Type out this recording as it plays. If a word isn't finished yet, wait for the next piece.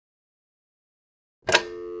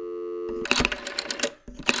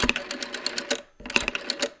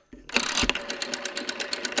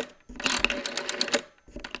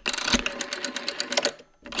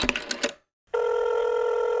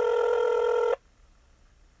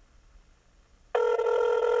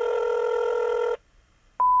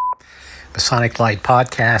Masonic Light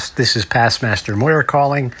Podcast. This is Past Master Moyer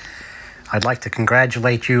calling. I'd like to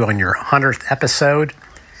congratulate you on your 100th episode.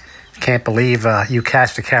 Can't believe you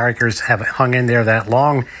cast of characters have hung in there that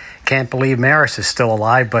long. Can't believe Maris is still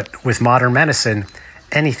alive, but with modern medicine,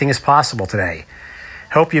 anything is possible today.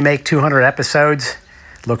 Hope you make 200 episodes.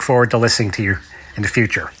 Look forward to listening to you in the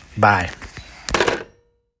future. Bye.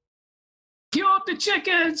 Cue up the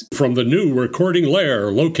chickens! From the new recording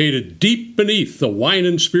lair located deep beneath the Wine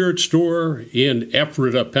and Spirit store in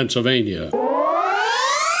Ephrata, Pennsylvania.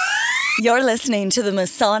 You're listening to the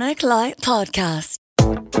Masonic Light Podcast.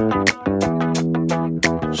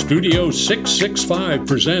 Studio 665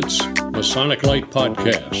 presents Masonic Light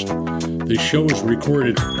Podcast. This show is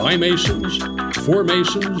recorded by Masons, for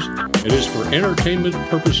Masons, and is for entertainment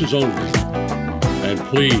purposes only. And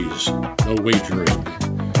please, no wagering.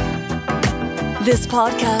 This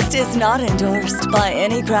podcast is not endorsed by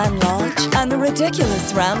any Grand Lodge, and the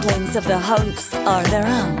ridiculous ramblings of the hosts are their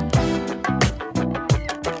own.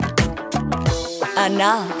 And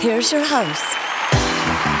now, here's your host.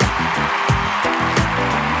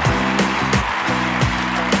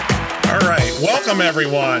 All right. Welcome,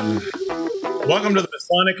 everyone. Welcome to the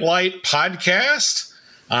Masonic Light Podcast.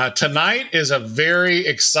 Tonight is a very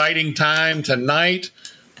exciting time. Tonight,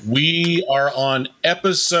 we are on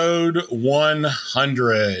episode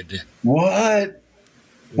 100. What?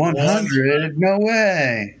 100? No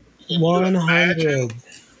way. 100.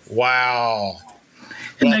 Wow.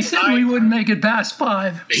 And they said we wouldn't make it past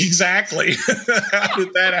 5. Exactly. How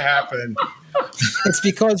did that happen? It's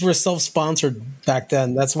because we're self-sponsored back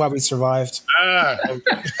then. That's why we survived. Okay.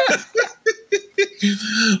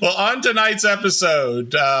 Well, on tonight's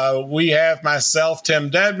episode, we have myself,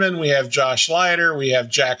 Tim Dedman, we have Josh Leiter, we have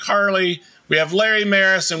Jack Harley, we have Larry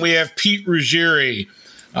Maris, and we have Pete Ruggieri.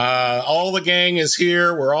 All the gang is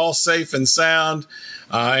here. We're all safe and sound,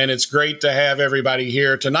 and it's great to have everybody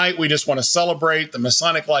here. Tonight, we just want to celebrate the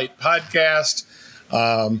Masonic Light Podcast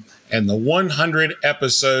and the 100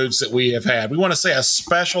 episodes that we have had. We want to say a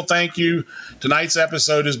special thank you. Tonight's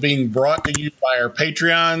episode is being brought to you by our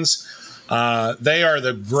Patreons. They are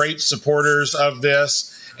the great supporters of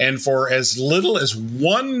this. And for as little as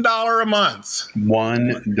 $1 a month.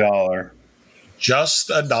 $1. Just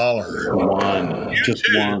 $1. One. Just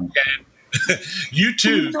one. You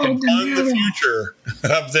too can fund the future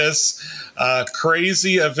of this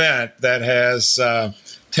crazy event that has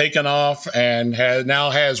taken off and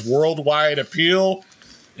now has worldwide appeal.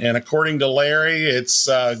 And according to Larry, it's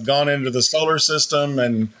gone into the solar system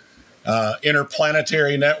and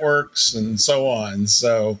interplanetary networks and so on.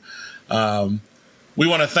 So we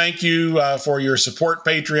want to thank you for your support,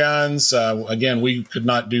 Patreons. Again, we could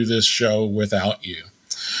not do this show without you.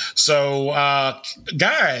 So,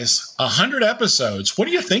 guys, 100 episodes. What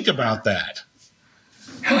do you think about that?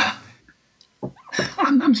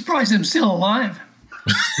 I'm surprised I'm still alive.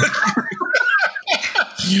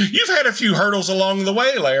 You've had a few hurdles along the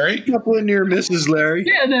way, Larry. A couple of near misses, Larry.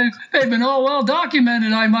 Yeah, they've been all well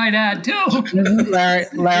documented, I might add, too.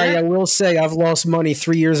 Larry, I will say I've lost money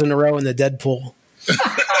 3 years in a row in the Deadpool.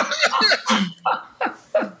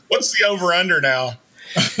 What's the over-under now?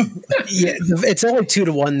 Yeah, it's only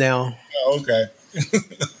 2-1 now. Oh, okay.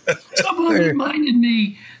 Someone reminded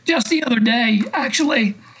me just the other day,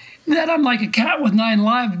 actually, that I'm like a cat with 9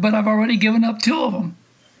 lives, but I've already given up 2 of them.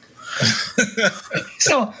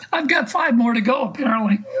 So I've got 5 more to go,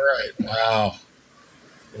 apparently. All right.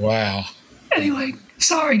 Wow. Anyway,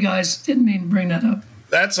 sorry, guys. Didn't mean to bring that up.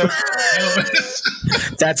 That's okay.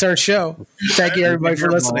 That's our show. Thank you, everybody, for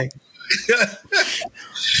listening.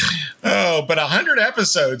 Oh, but 100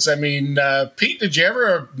 episodes. I mean, Pete, did you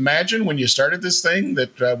ever imagine when you started this thing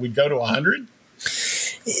that we'd go to 100?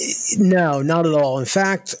 No, not at all. In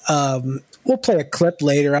fact, we'll play a clip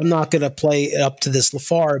later. I'm not going to play it up to this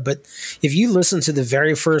far, but if you listen to the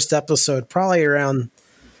very first episode, probably around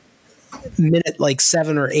minute like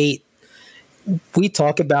 7 or 8, we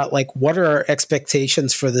talk about like what are our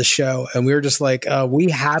expectations for this show, and we were just like, we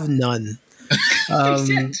have none.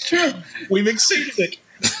 It's true. We've exceeded it.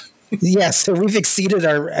 Yes, so we've exceeded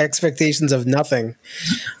our expectations of nothing.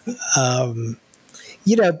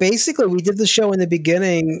 Basically, we did the show in the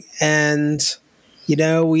beginning, and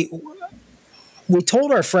we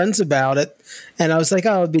told our friends about it, and I was like,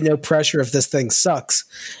 it'd be no pressure if this thing sucks.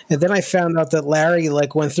 And then I found out that Larry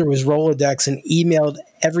went through his Rolodex and emailed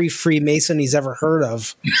every Freemason he's ever heard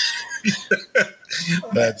of.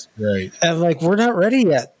 That's great. And we're not ready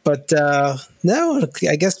yet, but no,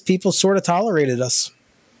 I guess people sort of tolerated us.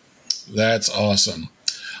 That's awesome.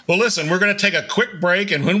 Well, listen, we're going to take a quick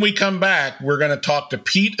break, and when we come back, we're going to talk to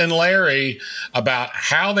Pete and Larry about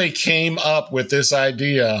how they came up with this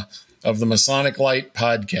idea of the Masonic Light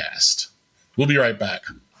podcast. We'll be right back.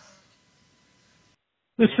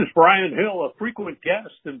 This is Brian Hill, a frequent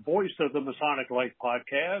guest and voice of the Masonic Light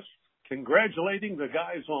podcast, congratulating the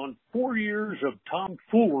guys on 4 years of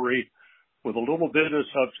tomfoolery with a little bit of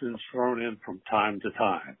substance thrown in from time to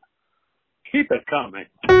time. Keep it coming.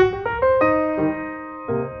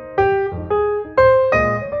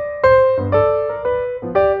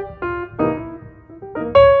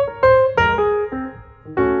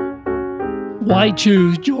 Why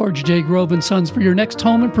choose George J. Grove & Sons for your next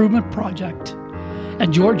home improvement project?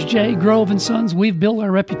 At George J. Grove & Sons, we've built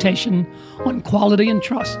our reputation on quality and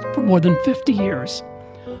trust for more than 50 years.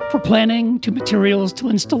 From planning to materials to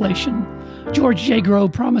installation, George J.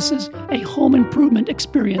 Grove promises a home improvement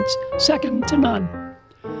experience second to none.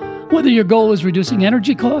 Whether your goal is reducing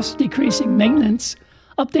energy costs, decreasing maintenance,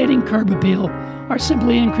 updating curb appeal, or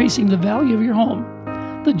simply increasing the value of your home,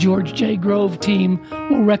 the George J. Grove team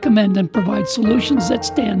will recommend and provide solutions that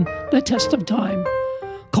stand the test of time.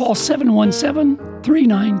 Call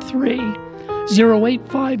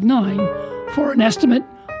 717-393-0859 for an estimate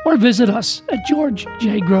or visit us at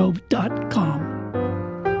georgejgrove.com.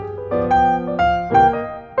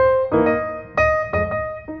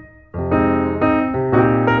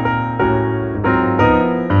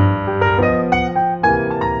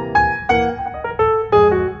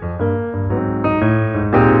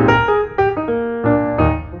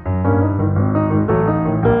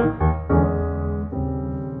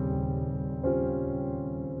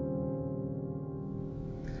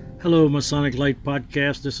 Hello, Masonic Light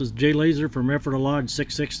Podcast. This is Jay Laser from Ephrata Lodge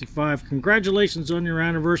 665. Congratulations on your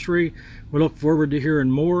anniversary. We look forward to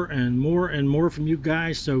hearing more and more and more from you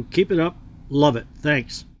guys, so keep it up. Love it.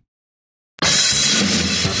 Thanks.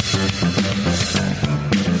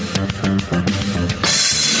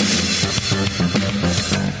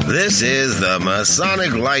 This is the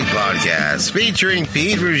Masonic Light Podcast featuring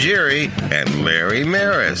Pete Ruggieri and Larry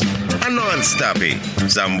Maris. A non-stuffy,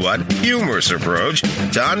 somewhat humorous approach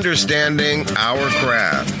to understanding our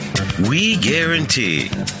craft. We guarantee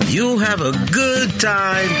you'll have a good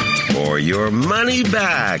time or your money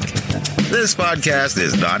back. This podcast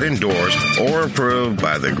is not endorsed or approved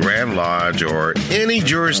by the Grand Lodge or any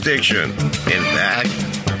jurisdiction. In fact,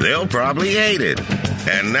 they'll probably hate it.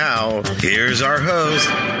 And now, here's our host,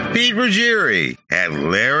 Pete Ruggieri and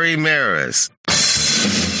Larry Maris.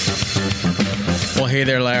 Well, hey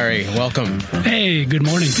there, Larry. Welcome. Hey, good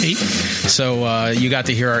morning, Pete. So you got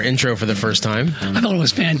to hear our intro for the first time. I thought it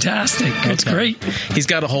was fantastic. It's great. He's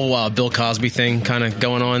got a whole Bill Cosby thing kind of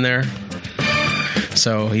going on there.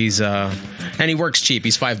 So he's and he works cheap.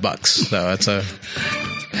 He's $5. So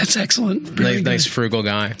that's excellent. Nice frugal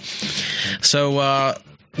guy. So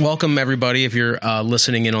welcome everybody. If you're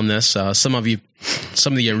listening in on this, some of the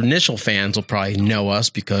initial fans will probably know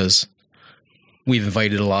us because we've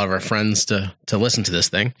invited a lot of our friends to listen to this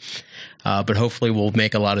thing. But hopefully we'll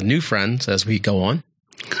make a lot of new friends as we go on.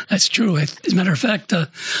 That's true. As a matter of fact, I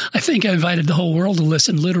think I invited the whole world to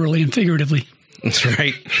listen, literally and figuratively. That's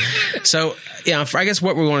right. So, yeah, I guess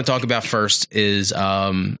what we want to talk about first is,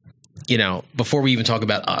 before we even talk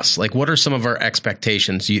about us, like what are some of our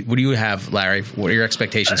expectations? What do you have, Larry? What are your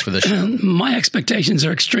expectations for this show? My expectations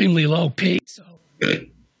are extremely low, Pete.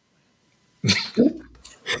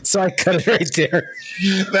 So I cut it right there.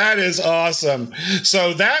 That is awesome.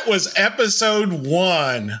 So that was episode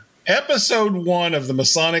one of the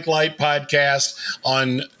Masonic Light Podcast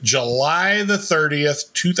on July the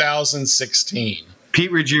 30th, 2016. Pete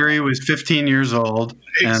Ruggieri was 15 years old,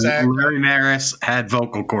 Exactly. And Larry Maris had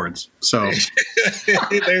vocal cords. So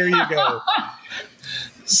there you go.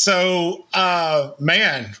 So,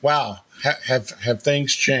 man, wow, have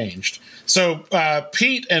things changed? So,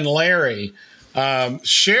 Pete and Larry,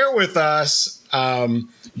 share with us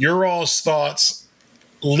your all's thoughts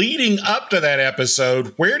leading up to that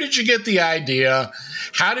episode. Where did you get the idea?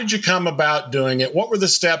 How did you come about doing it? What were the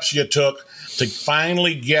steps you took to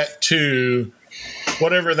finally get to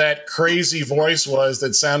whatever that crazy voice was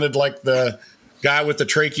that sounded like the guy with the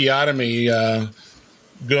tracheotomy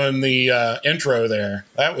doing the intro there?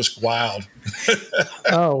 That was wild.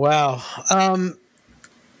 Oh, wow.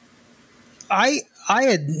 I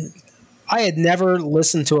had never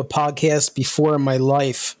listened to a podcast before in my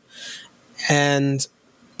life,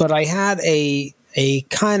 but I had a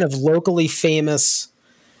kind of locally famous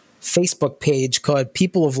Facebook page called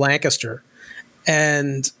People of Lancaster,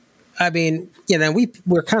 and I mean,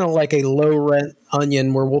 we're kind of like a low rent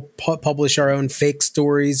Onion where we'll publish our own fake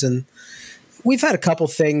stories, and we've had a couple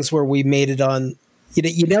things where we made it on. We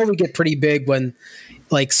get pretty big when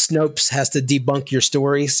like Snopes has to debunk your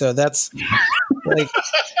story, so that's like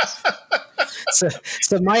So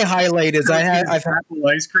my highlight is I've had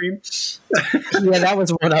ice cream. Yeah, that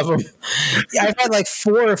was one of them. I've had like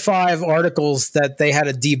 4 or 5 articles that they had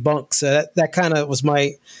to debunk. So that kind of was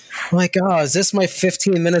I'm like, oh, is this my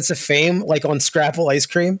 15 minutes of fame, like on Scrapple ice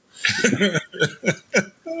cream?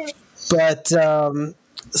 But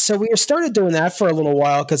so we started doing that for a little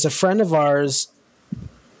while because a friend of ours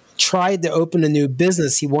tried to open a new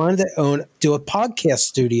business. He wanted to do a podcast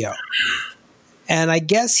studio. And I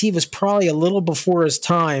guess he was probably a little before his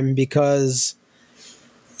time because,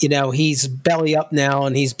 he's belly up now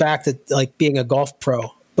and he's back to like being a golf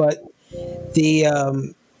pro. But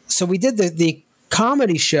so we did the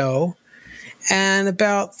comedy show, and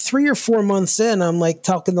about 3 or 4 months in, I'm like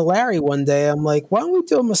talking to Larry one day. I'm like, why don't we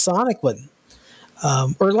do a Masonic one?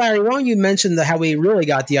 Or Larry, why don't you mention how we really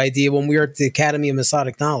got the idea when we were at the Academy of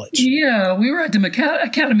Masonic Knowledge? Yeah, we were at the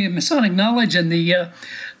Academy of Masonic Knowledge, and the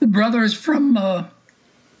brothers from the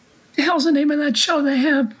hell's the name of that show they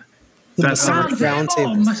have? The Masonic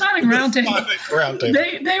Roundtable. Masonic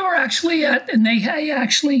Roundtable. They were actually and they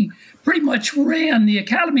actually pretty much ran the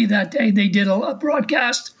Academy that day. They did a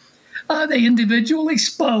broadcast. They individually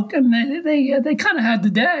spoke, and they kind of had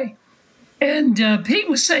the day. And Pete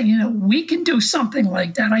was saying, we can do something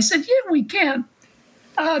like that. I said, yeah, we can.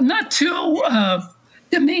 Not to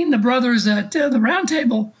demean the brothers at the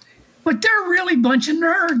Roundtable, but they're really a bunch of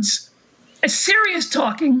nerds. It's serious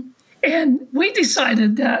talking. And we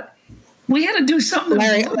decided that we had to do something.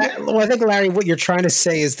 Larry, I think, Larry, what you're trying to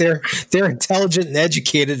say is they're intelligent and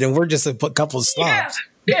educated, and we're just a couple of slobs.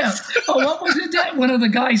 Yeah. What was it that one of the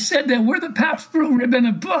guys said that we're the Pabst Blue Ribbon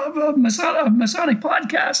of Masonic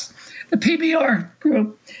podcast, the PBR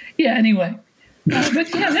group. Yeah, anyway.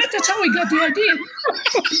 But yeah, that's how we got the idea.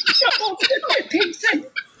 Pete said,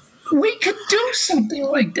 we could do something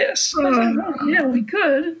like this. I said, oh, yeah, we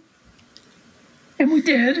could. And we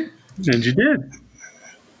did. And you did.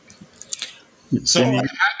 So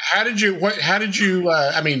how did you,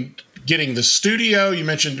 getting the studio, you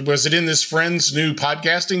mentioned, was it in this friend's new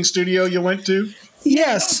podcasting studio you went to?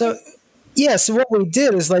 Yeah. So what we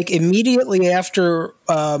did is like immediately after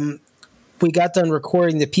we got done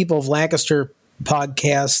recording the People of Lancaster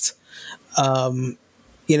podcast,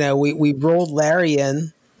 we rolled Larry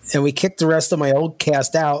in and we kicked the rest of my old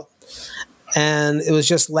cast out. And it was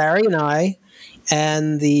just Larry and I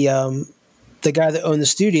and the guy that owned the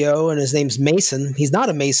studio, and his name's Mason. He's not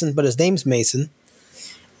a Mason, but his name's Mason.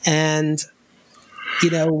 And,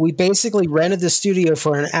 we basically rented the studio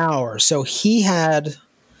for an hour. So he had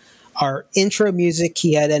our intro music.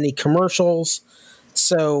 He had any commercials.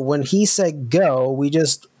 So when he said go, we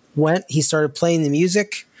just went. He started playing the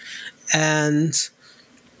music. And,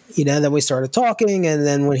 then we started talking. And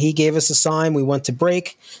then when he gave us a sign, we went to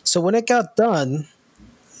break. So when it got done,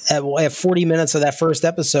 at 40 minutes of that first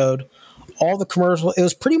episode, all the commercial, it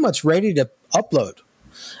was pretty much ready to upload.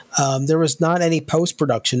 There was not any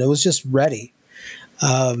post-production. It was just ready.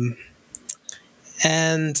 And,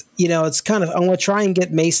 it's kind of, I'm going to try and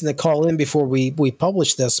get Mason to call in before we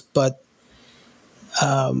publish this, but,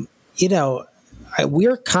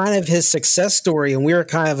 we're kind of his success story, and we were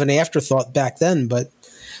kind of an afterthought back then, but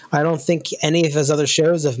I don't think any of his other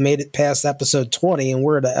shows have made it past episode 20, and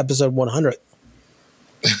we're at episode 100.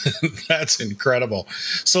 That's incredible.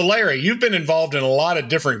 So, Larry, you've been involved in a lot of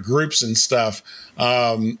different groups and stuff.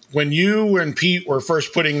 When you and Pete were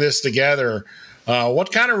first putting this together,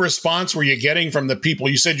 what kind of response were you getting from the people?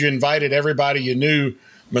 You said you invited everybody you knew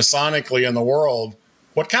Masonically in the world.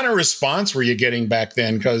 What kind of response were you getting back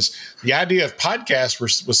then? Because the idea of podcasts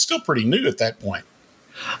was still pretty new at that point.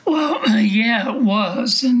 Well, yeah, it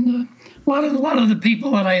was. And a lot of the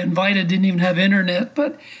people that I invited didn't even have internet,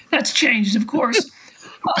 but that's changed, of course.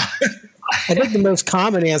 I think the most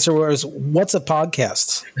common answer was, what's a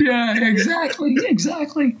podcast? Yeah,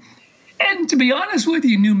 exactly. And to be honest with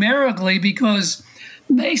you, numerically, because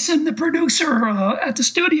Mason, the producer at the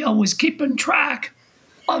studio, was keeping track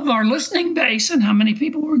of our listening base and how many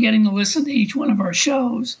people were getting to listen to each one of our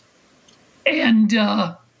shows. And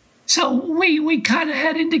so we kind of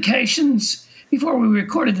had indications before we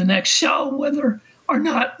recorded the next show whether or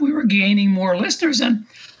not we were gaining more listeners. And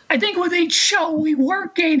I think with each show we were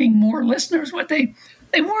gaining more listeners. But they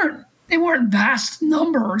weren't vast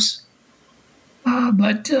numbers.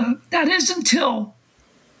 But that is until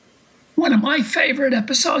one of my favorite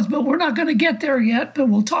episodes. But we're not going to get there yet. But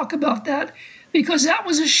we'll talk about that, because that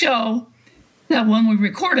was a show that when we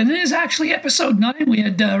recorded, it is actually episode 9. We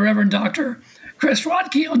had Reverend Dr. Chris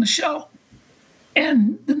Rodkey on the show.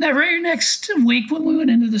 And the very next week when we went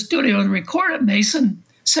into the studio to record it, Mason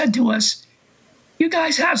said to us, "You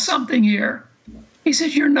guys have something here." He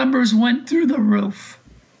said, "Your numbers went through the roof."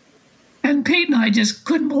 And Pete and I just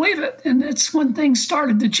couldn't believe it. And that's when things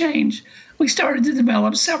started to change. We started to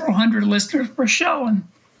develop several hundred listeners per show, and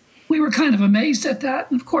we were kind of amazed at that.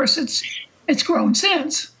 And of course, it's grown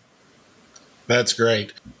since. That's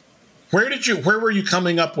great. Where were you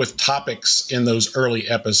coming up with topics in those early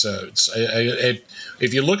episodes?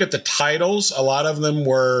 If you look at the titles, a lot of them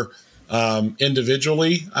were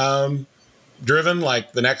individually driven.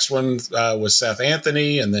 Like the next one was Seth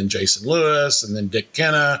Anthony, and then Jason Lewis, and then Dick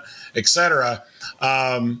Kenna, etc.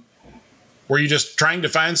 Were you just trying to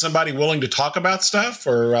find somebody willing to talk about stuff,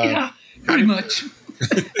 or yeah, pretty much?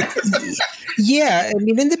 Yeah, I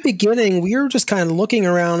mean, in the beginning, we were just kind of looking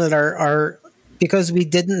around at our because we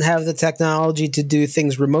didn't have the technology to do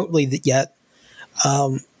things remotely yet.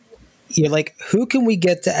 You're like, who can we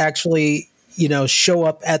get to actually, show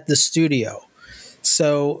up at the studio?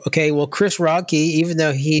 So, okay, well, Chris Rodkey, even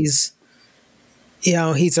though he's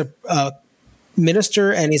a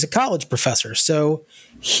minister and he's a college professor, so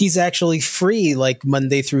he's actually free like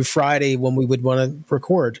Monday through Friday when we would want to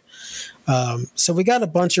record. So we got a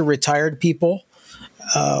bunch of retired people,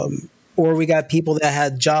 or we got people that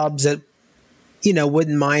had jobs that,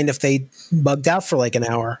 wouldn't mind if they bugged out for like an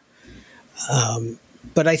hour.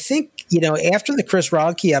 But I think, after the Chris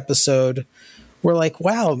Rodkey episode, we're like,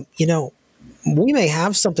 wow, we may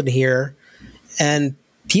have something here. And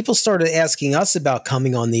people started asking us about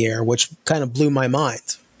coming on the air, which kind of blew my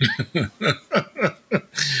mind.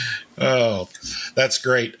 Oh, that's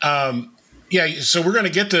great. Yeah, so we're going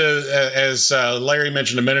to get to, as Larry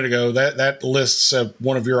mentioned a minute ago, that lists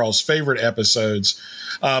one of your all's favorite episodes.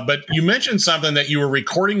 But you mentioned something that you were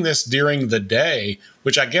recording this during the day,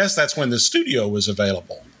 which I guess that's when the studio was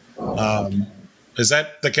available. Is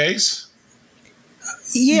that the case?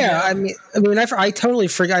 Yeah, I mean, I totally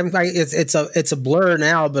forgot. It's a blur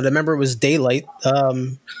now, but I remember it was daylight.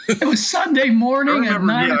 It was Sunday morning at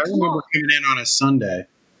 9 o'clock. I remember coming in on a Sunday.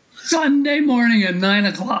 Sunday morning at 9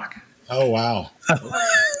 o'clock. Oh, wow.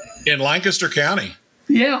 In Lancaster County.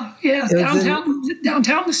 Yeah.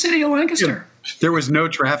 Downtown the city of Lancaster. There was no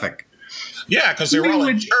traffic. Yeah, because they were all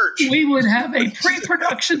in church. We would have a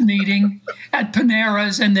pre-production meeting at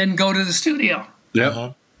Panera's and then go to the studio. Yeah.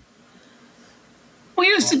 Uh-huh. We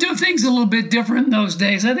used to do things a little bit different in those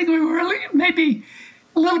days. I think we were really maybe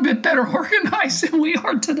a little bit better organized than we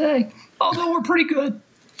are today, although we're pretty good.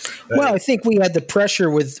 Well, I think we had the pressure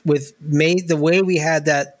with the way we had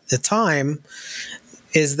that the time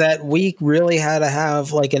is that we really had to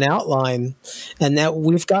have like an outline, and that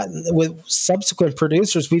we've gotten with subsequent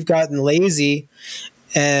producers, we've gotten lazy,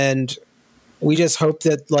 and we just hope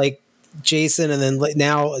that like Jason and then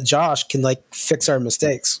now Josh can like fix our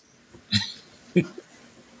mistakes.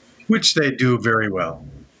 Which they do very well.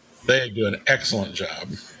 They do an excellent job.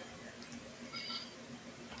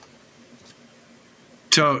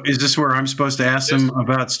 So is this where I'm supposed to ask them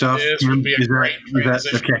about stuff? This would be a great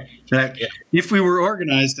transition. Okay. If we were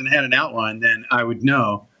organized and had an outline, then I would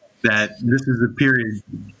know that this is the period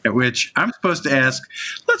at which I'm supposed to ask.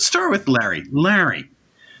 Let's start with Larry. Larry,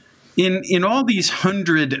 in all these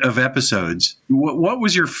 100 of episodes, what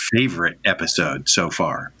was your favorite episode so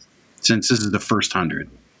far, since this is the first 100?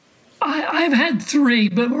 I've had 3,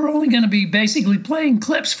 but we're only going to be basically playing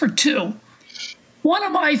clips for 2. One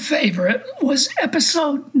of my favorite was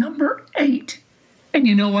episode number 8. And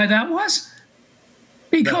you know why that was?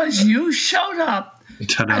 Because you showed up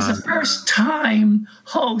as a first-time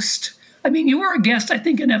host. I mean, you were a guest, I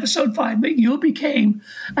think, in episode 5, but you became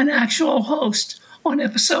an actual host on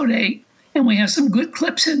episode 8. And we have some good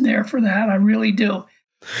clips in there for that. I really do.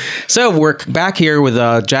 So we're back here with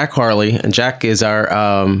Jack Harley, and Jack is our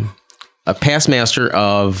a past master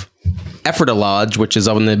of Ephrata Lodge, which is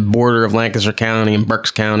on the border of Lancaster County and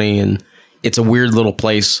Berks County, and it's a weird little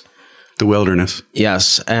place. The wilderness.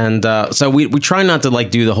 Yes, and so we try not to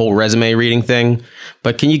like do the whole resume reading thing,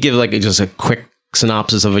 but can you give like just a quick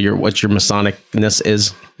synopsis of what your Masonicness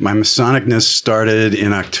is? My Masonicness started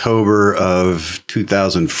in October of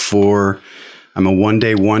 2004. I'm a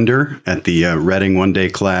one-day wonder at the Reading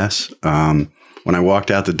one-day class. When I walked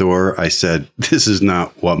out the door, I said, "This is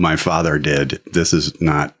not what my father did. This is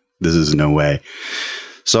no way."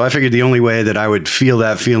 So I figured the only way that I would feel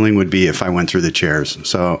that feeling would be if I went through the chairs.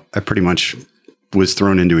 So I pretty much was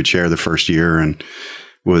thrown into a chair the first year and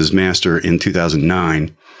was master in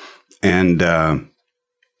 2009. And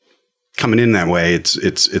coming in that way,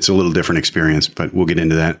 it's a little different experience, but we'll get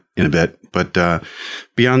into that in a bit. But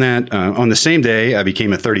beyond that, on the same day, I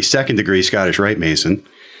became a 32nd degree Scottish Rite Mason,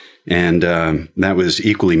 and that was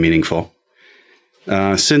equally meaningful.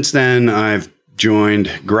 Since then, I've joined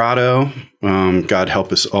Grotto, God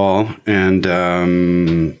help us all, and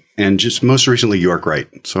and just most recently York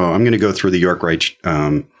Rite. So I'm going to go through the York Rite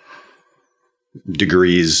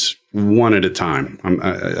degrees one at a time.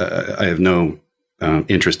 I have no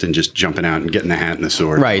interest in just jumping out and getting the hat and the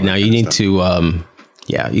sword. Right. Now you need to,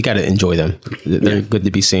 you got to enjoy them. They're good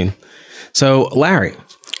to be seen. So, Larry,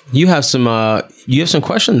 you have some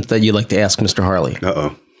questions that you'd like to ask Mr. Harley.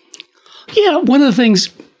 Uh-oh. Yeah, one of the things,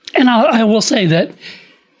 and I will say that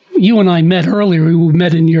you and I met earlier. We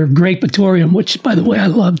met in your Great Praetorium, which, by the way, I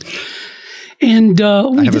loved. And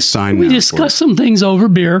we discussed some things over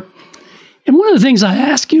beer. And one of the things I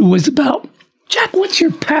asked you was about, Jack, what's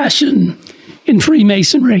your passion in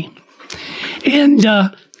Freemasonry? And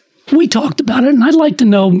we talked about it, and I'd like to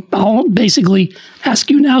know, I'll basically ask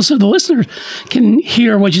you now so the listeners can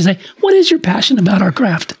hear what you say. What is your passion about our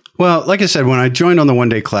craft? Well, like I said, when I joined on the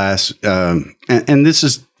one-day class, and this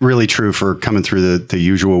is really true for coming through the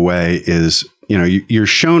usual way, is, you're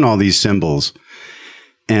shown all these symbols,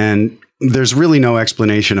 and there's really no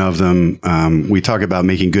explanation of them. We talk about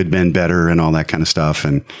making good men better and all that kind of stuff.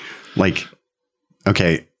 And a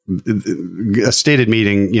stated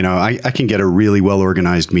meeting, I can get a really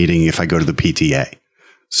well-organized meeting if I go to the PTA.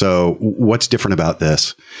 So what's different about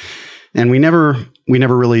this? And we never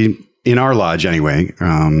really, in our lodge anyway,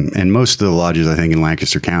 and most of the lodges, I think, in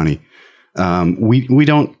Lancaster County, we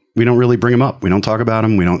don't really bring them up. We don't talk about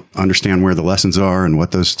them. We don't understand where the lessons are and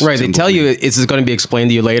what those. Right. They tell you it's going to be explained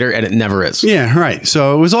to you later, and it never is. Yeah. Right.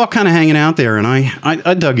 So it was all kind of hanging out there, and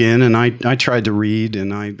I dug in and I tried to read,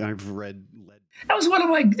 and I've read. That was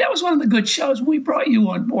one of the good shows. We brought you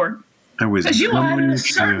on board. Because you added a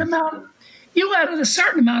certain amount. You added a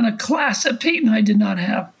certain amount of class that Pete and I did not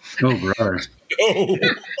have. Oh, brother. Oh,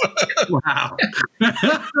 wow.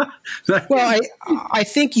 Well, I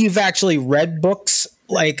think you've actually read books.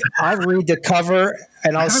 Like, I'll read the cover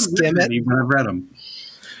and I'll skim it. I've read them.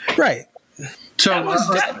 Right. So,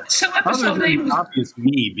 episode 8 was obvious.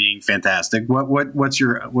 Me being fantastic. What's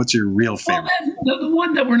your real favorite? Well, the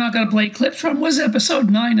one that we're not going to play clips from was episode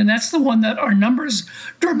 9, and that's the one that our numbers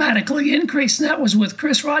dramatically increased. And that was with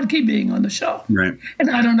Chris Rodkey being on the show. Right. And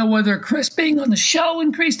I don't know whether Chris being on the show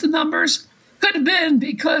increased the numbers. Could have been,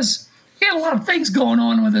 because he had a lot of things going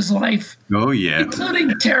on with his life. Oh yeah,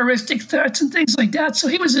 including terroristic threats and things like that. So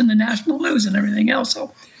he was in the national news and everything else.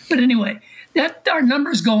 So, but anyway. That our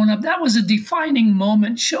numbers going up, that was a defining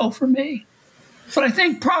moment show for me. But I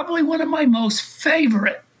think probably one of my most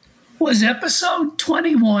favorite was episode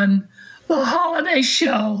 21, the holiday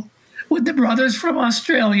show with the brothers from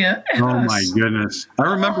Australia. And oh, my goodness.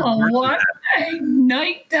 I remember. Oh, what a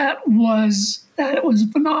night that was. It was a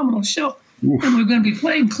phenomenal show. Oof. And we're going to be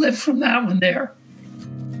playing clips from that one there.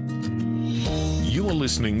 You are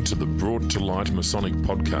listening to the Brought to Light Masonic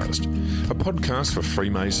Podcast, a podcast for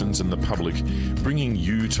Freemasons and the public, bringing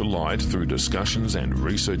you to light through discussions and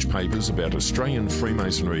research papers about Australian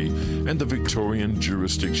Freemasonry and the Victorian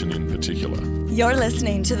jurisdiction in particular. You're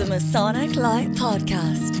listening to the Masonic Light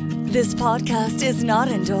Podcast. This podcast is not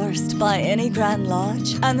endorsed by any Grand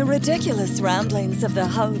Lodge, and the ridiculous ramblings of the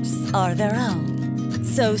hosts are their own.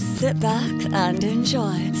 So sit back and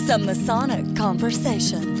enjoy some Masonic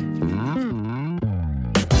conversation.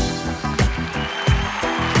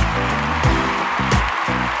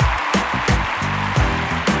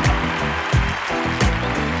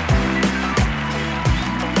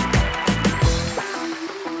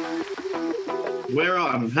 We're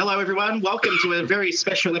on. Hello, everyone. Welcome to a very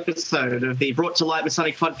special episode of the Brought to Light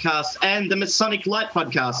Masonic Podcast and the Masonic Light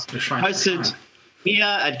Podcast, hosted here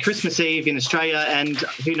at Christmas Eve in Australia and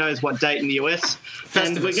who knows what date in the US.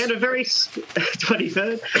 And we're going to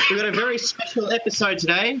 23rd. We've got a very special episode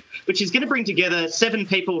today, which is going to bring together 7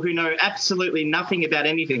 people who know absolutely nothing about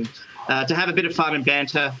anything to have a bit of fun and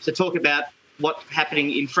banter, to talk about what's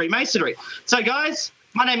happening in Freemasonry. So, guys,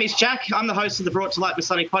 my name is Jack. I'm the host of the Brought to Light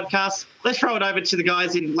Masonic Podcast. Let's throw it over to the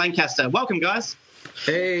guys in Lancaster. Welcome, guys.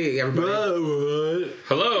 Hey, everybody.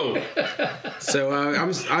 Hello. So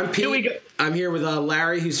I'm Pete. I'm here with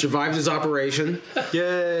Larry, who survived his operation.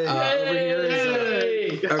 Yay.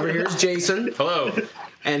 Over here is Jason. Hello.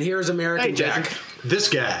 And here's American Jack. This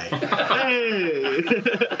guy. Hey.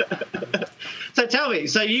 So tell me,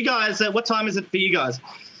 you guys, what time is it for you guys?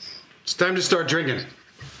 It's time to start drinking.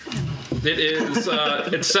 It is,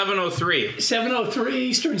 it's 7:03. 7:03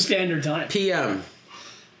 Eastern Standard Time. PM.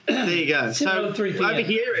 There you go. So over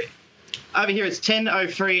here it's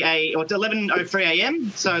 10:03 or 11:03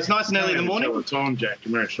 a.m. So it's nice and early in the morning. It's on, Jack.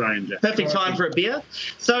 You're Australian, Jack. Perfect time for a beer.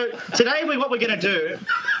 So today what we're going to do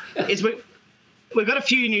is we've got a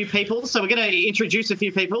few new people, so we're going to introduce a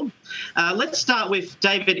few people. Let's start with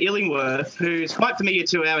David Illingworth, who's quite familiar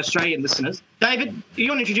to our Australian listeners. David, do you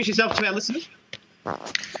want to introduce yourself to our listeners?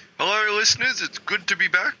 Hello, listeners. It's good to be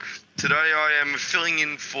back. Today I am filling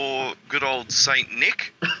in for good old Saint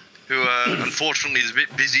Nick, who unfortunately is a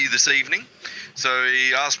bit busy this evening. So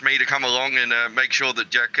he asked me to come along and make sure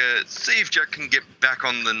that Jack, see if Jack can get back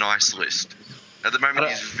on the nice list. At the moment,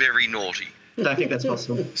 he's very naughty. I don't think that's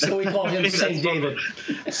possible. So we call him St. David.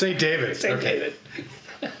 St. David. St. David.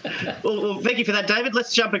 Well, thank you for that, David.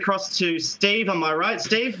 Let's jump across to Steve on my right.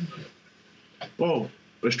 Steve? Well,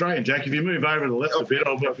 Australian Jack, if you move over to the left a bit,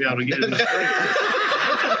 I'll be able to get in the street.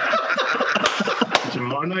 So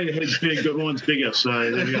I know your head's big, but mine's bigger,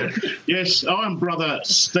 so there we go. Yes, I'm brother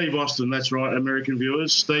Steve Austin. That's right, American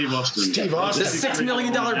viewers. Steve Austin. Steve Austin. The $6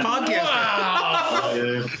 million podcast. Wow.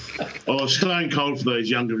 Yeah. Oh, stone cold for those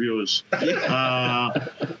younger viewers.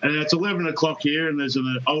 And it's 11 o'clock here, and there's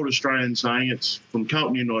an old Australian saying. It's from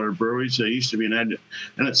Carlton United Breweries. There used to be an ad,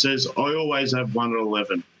 and it says, I always have 1 at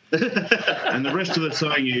 11. And the rest of the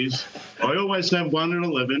saying is, I always have 1 at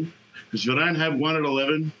 11, because if I don't have 1 at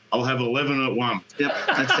 11, I'll have 11 at 1. Yep,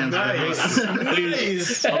 that sounds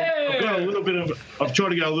nice. I've got a little bit of, I've tried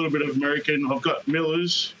to go a little bit of American. I've got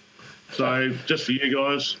Miller's, so just for you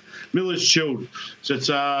guys. Miller's chilled. So it's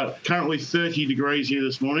currently 30 degrees here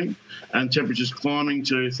this morning, and temperatures climbing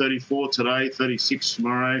to 34 today, 36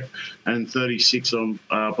 tomorrow, and 36 on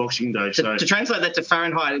Boxing Day. So to translate that to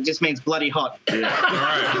Fahrenheit, it just means bloody hot. Yeah.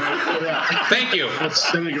 All right. Thank you. That's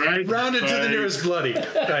centigrade. Rounded to the nearest bloody.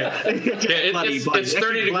 Right. It's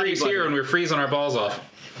 30 degrees here, and we're freezing our balls off.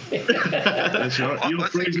 That's right.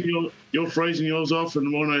 You're freezing yours off,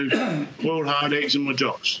 and want to boil hard eggs in my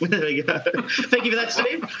jocks. There you go. Thank you for that,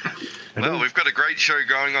 Steve. Well, we've got a great show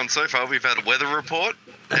going on so far. We've had a weather report.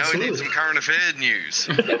 Now Absolutely. we need some current affair news.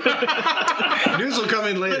 News will come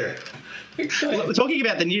in later. Well, talking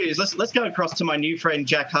about the news, let's go across to my new friend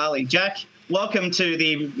Jack Harley. Jack, welcome to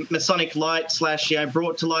the Masonic Light /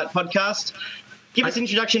 Brought to Light podcast. Give us an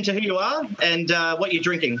introduction to who you are and what you're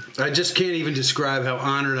drinking. I just can't even describe how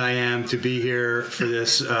honored I am to be here for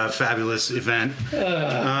this fabulous event.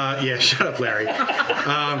 Yeah, shut up, Larry.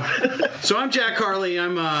 So I'm Jack Harley.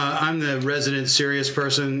 I'm the resident serious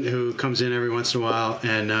person who comes in every once in a while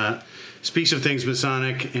and speaks of things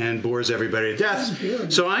Masonic and bores everybody to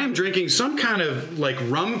death. So I am drinking some kind of like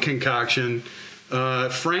rum concoction. Ron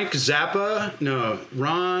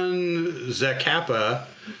Zacapa.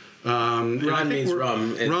 Rum means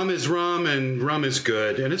rum. Rum is rum, and rum is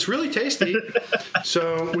good, and it's really tasty.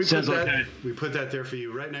 So we put that there for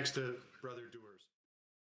you, right next to Brother Doers.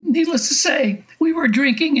 Needless to say, we were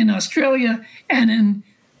drinking in Australia and in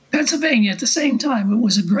Pennsylvania at the same time. It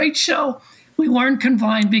was a great show. We weren't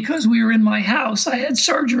confined because we were in my house. I had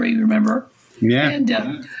surgery, remember? Yeah. And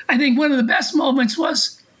I think one of the best moments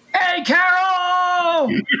was, "Hey,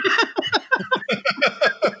 Carol!"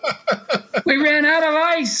 We ran out of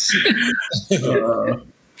ice. So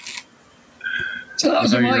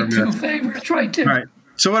those are my two favorites right there. All right.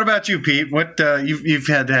 So what about you, Pete? What you've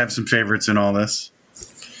had to have some favorites in all this?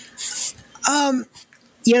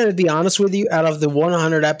 Yeah, to be honest with you, out of the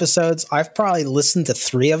 100 episodes, I've probably listened to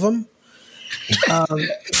 3 of them.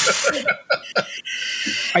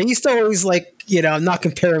 I used to always I'm not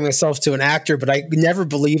comparing myself to an actor, but I never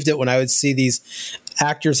believed it when I would see these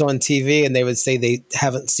actors on TV and they would say they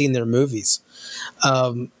haven't seen their movies.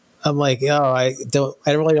 I'm like, I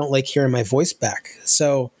really don't like hearing my voice back.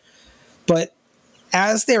 So, but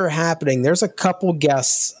as they were happening, there's a couple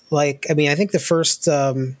guests. I think the first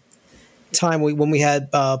time when we had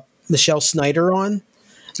Michelle Snyder on,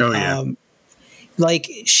 oh yeah,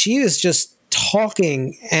 she was just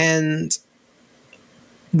talking and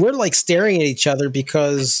we're staring at each other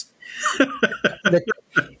because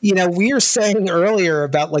we were saying earlier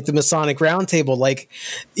about the Masonic Roundtable,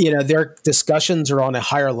 their discussions are on a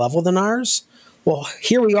higher level than ours. Well,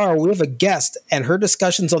 here we are. We have a guest, and her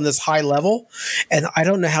discussion's on this high level, and I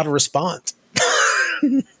don't know how to respond.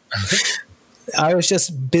 I was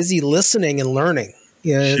just busy listening and learning.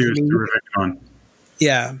 She was terrific on.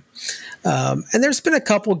 Yeah. And there's been a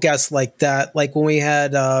couple guests like that. Like when we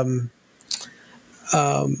had,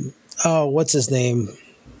 what's his name?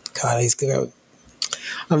 God,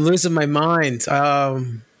 I'm losing my mind.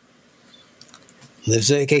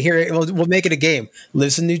 Here, we'll make it a game.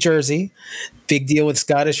 Lives in New Jersey. Big deal with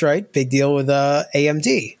Scottish Rite. Big deal with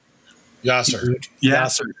AMD. Yasser.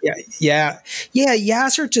 Yasser. Yeah.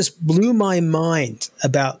 Yasser just blew my mind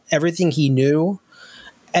about everything he knew.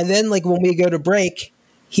 And then, when we go to break,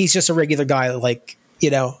 he's just a regular guy, down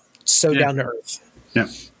to earth. Yeah.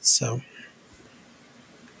 So.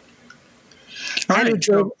 And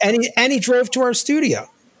he drove to our studio.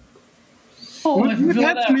 We've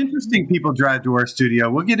had some interesting people drive to our studio.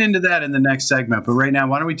 We'll get into that in the next segment. But right now,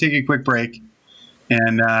 why don't we take a quick break?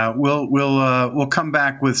 And we'll come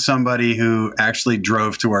back with somebody who actually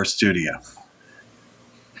drove to our studio.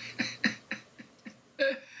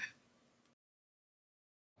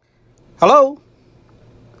 Hello?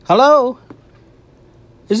 Hello?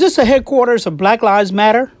 Is this the headquarters of Black Lives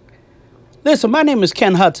Matter? Listen, my name is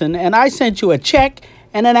Ken Hudson, and I sent you a check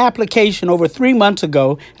and an application over 3 months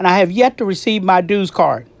ago, and I have yet to receive my dues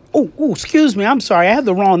card. Oh, excuse me. I'm sorry. I have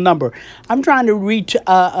the wrong number. I'm trying to reach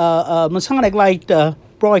Masonic Light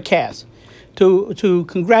Broadcast to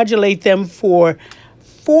congratulate them for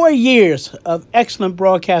 4 years of excellent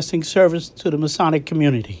broadcasting service to the Masonic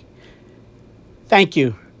community. Thank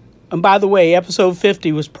you. And by the way, episode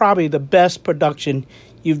 50 was probably the best production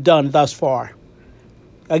you've done thus far.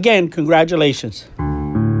 Again, congratulations.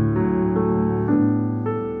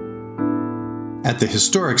 At the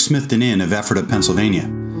historic Smithton Inn of Ephrata, Pennsylvania,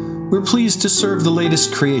 we're pleased to serve the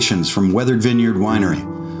latest creations from Weathered Vineyard Winery,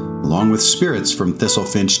 along with spirits from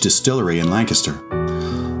Thistlefinch Distillery in Lancaster,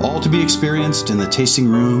 all to be experienced in the tasting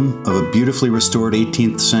room of a beautifully restored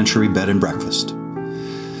 18th century bed and breakfast.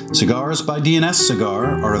 Cigars by DNS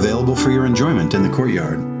Cigar are available for your enjoyment in the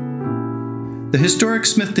courtyard. The historic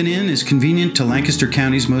Smithton Inn is convenient to Lancaster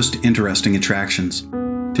County's most interesting attractions,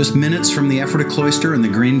 just minutes from the Ephrata Cloister and the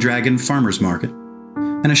Green Dragon Farmers Market,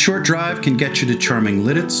 and a short drive can get you to charming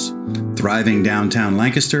Lidditz, thriving downtown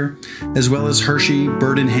Lancaster, as well as Hershey,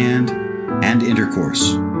 Bird in Hand, and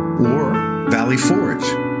Intercourse, or Valley Forge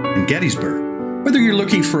and Gettysburg. Whether you're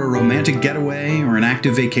looking for a romantic getaway or an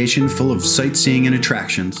active vacation full of sightseeing and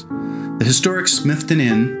attractions, the historic Smithton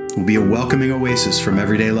Inn will be a welcoming oasis from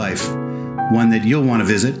everyday life, one that you'll want to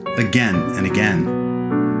visit again and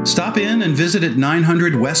again. Stop in and visit at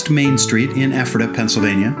 900 West Main Street in Ephrata,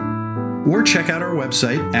 Pennsylvania, or check out our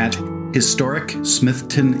website at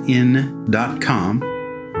historicsmithtoninn.com,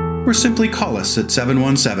 or simply call us at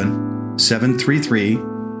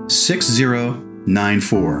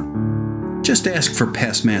 717-733-6094. Just ask for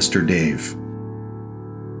Pastmaster Dave.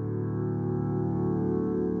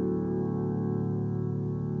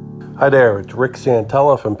 Hi there, it's Rick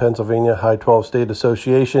Santella from Pennsylvania High 12 State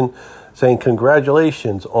Association saying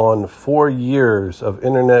congratulations on 4 years of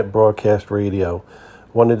internet broadcast radio.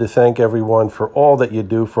 Wanted to thank everyone for all that you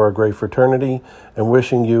do for our great fraternity and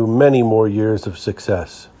wishing you many more years of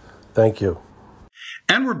success. Thank you.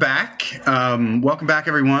 And we're back. Welcome back,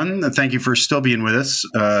 everyone. Thank you for still being with us.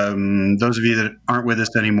 Those of you that aren't with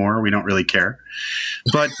us anymore, we don't really care.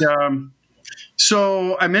 But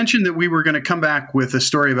so I mentioned that we were going to come back with a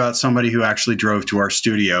story about somebody who actually drove to our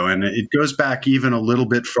studio. And it goes back even a little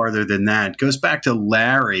bit farther than that. It goes back to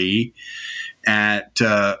Larry at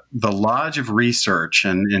the Lodge of Research.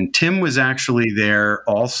 And Tim was actually there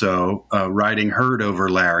also riding herd over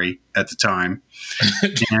Larry at the time.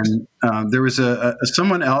 And there was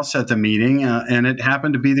someone else at the meeting, and it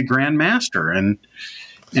happened to be the Grand Master. And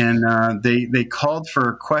they called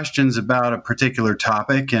for questions about a particular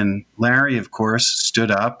topic, and Larry, of course,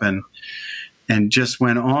 stood up and just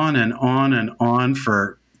went on and on and on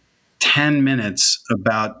for 10 minutes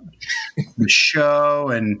about the show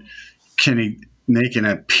and can he make an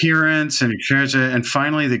appearance, and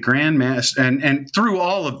finally the Grand Master, and through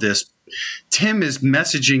all of this, Tim is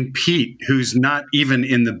messaging Pete, who's not even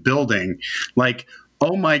in the building, like,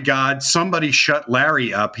 oh my God, somebody shut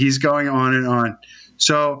Larry up. He's going on and on.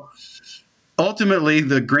 So ultimately,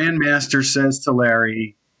 the Grand Master says to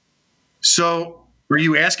Larry, so are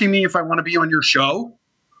you asking me if I want to be on your show?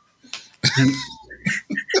 And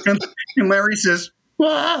Larry says,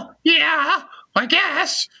 well, yeah, I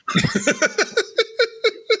guess.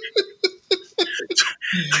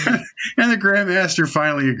 And the Grand Master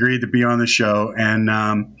finally agreed to be on the show, and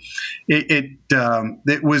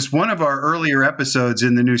it was one of our earlier episodes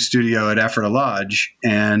in the new studio at Ephrata Lodge,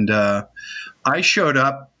 and I showed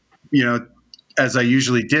up, as I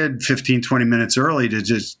usually did, 15, 20 minutes early to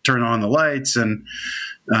just turn on the lights and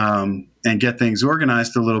get things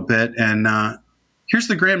organized a little bit, and here's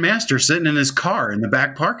the Grand Master sitting in his car in the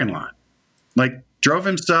back parking lot, like drove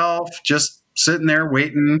himself, just sitting there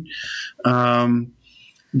waiting.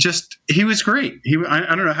 He was great.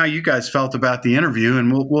 I don't know how you guys felt about the interview,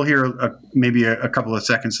 and we'll hear maybe a couple of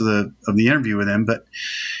seconds of the interview with him. But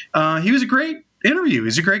he was a great interview.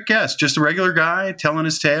 He's a great guest, just a regular guy telling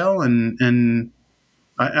his tale, and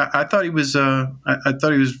I thought he was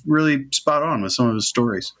really spot on with some of his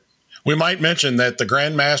stories. We might mention that the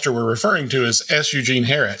Grand Master we're referring to is S. Eugene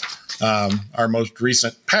Harrett, our most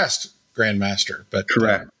recent past Grand Master. But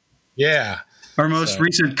correct. Yeah. Our most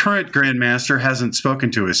recent current Grand Master hasn't spoken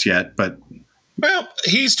to us yet, but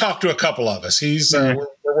he's talked to a couple of us. He's we're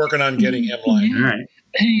working on getting him lined. All right.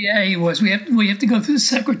 Yeah, he was. We have to go through the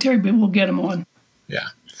secretary, but we'll get him on. Yeah.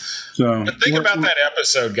 So, but think about that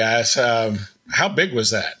episode, guys. How big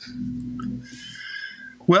was that?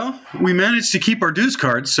 Well, we managed to keep our dues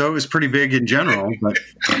cards, so it was pretty big in general. But.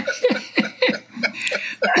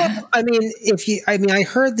 Well, I mean, I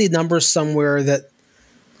heard the numbers somewhere that,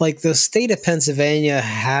 like, the state of Pennsylvania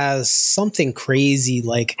has something crazy,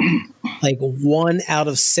 like 1 out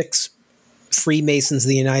of 6 Freemasons in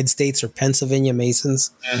the United States are Pennsylvania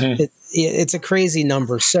Masons. Mm-hmm. It's a crazy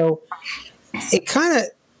number. So it kind of,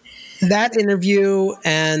 that interview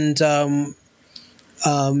and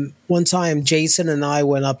one time Jason and I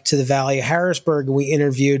went up to the Valley of Harrisburg and we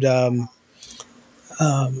interviewed the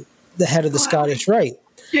head of the Scottish Rite.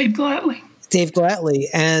 Dave Glatley.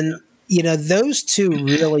 And, those two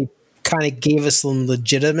really kind of gave us some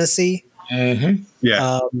legitimacy. Mm-hmm.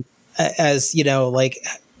 Yeah. As, I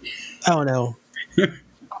don't know.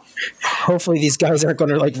 Hopefully these guys aren't going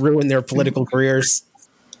to ruin their political careers.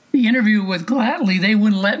 The interview with Glatley, they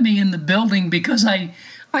wouldn't let me in the building because I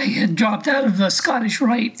had dropped out of the Scottish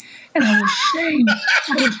Rite, and I was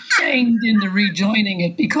shamed into rejoining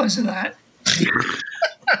it because of that.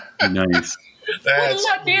 Nice. Wouldn't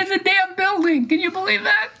let me in the damn building. Can you believe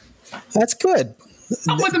that? That's good.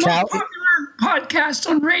 I'm with the most popular podcast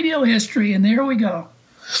on radio history, and there we go.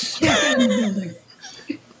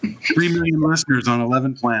 3 million listeners on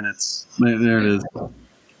 11 planets. There it is.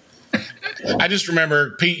 I just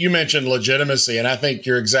remember, Pete, you mentioned legitimacy, and I think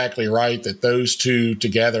you're exactly right that those two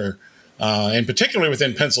together, and particularly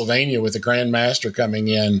within Pennsylvania with the Grand Master coming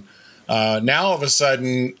in, now all of a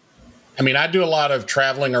sudden, I do a lot of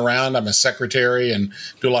traveling around. I'm a secretary and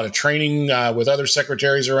do a lot of training with other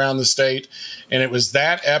secretaries around the state. And it was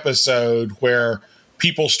that episode where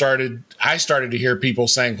I started to hear people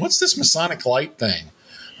saying, what's this Masonic Light thing?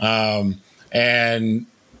 And,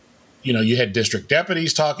 you had district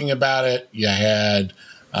deputies talking about it. You had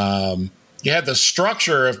the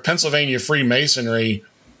structure of Pennsylvania Freemasonry,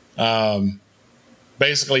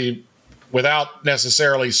 basically without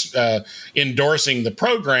necessarily endorsing the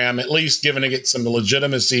program, at least giving it some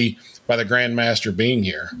legitimacy by the Grand Master being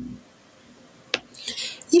here.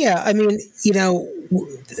 Yeah,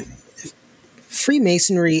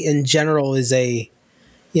 Freemasonry in general is a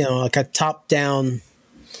top-down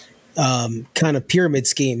kind of pyramid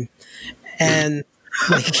scheme. And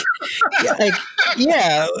the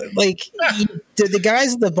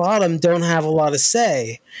guys at the bottom don't have a lot of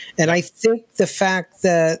say. And I think the fact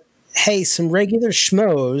that, hey, some regular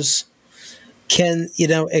schmoes can,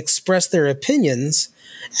 express their opinions.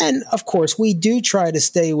 And of course, we do try to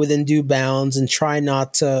stay within due bounds and try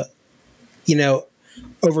not to,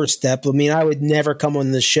 overstep. I would never come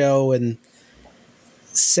on the show and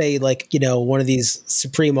say one of these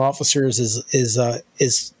supreme officers is a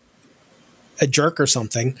jerk or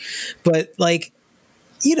something. But I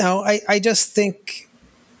just think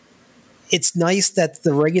it's nice that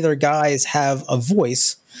the regular guys have a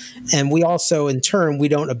voice, and we also, in turn, we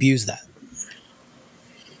don't abuse that.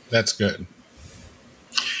 That's good.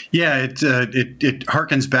 Yeah, it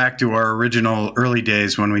harkens back to our original early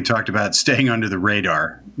days when we talked about staying under the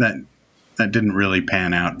radar. That didn't really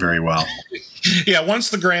pan out very well. Yeah, once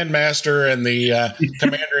the Grand Master and the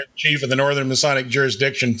Commander-in-Chief of the Northern Masonic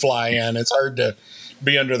Jurisdiction fly in, it's hard to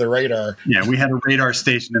be under the radar. Yeah, we had a radar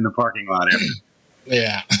station in the parking lot.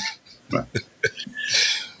 Yeah.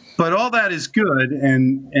 But all that is good,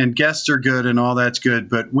 and guests are good, and all that's good,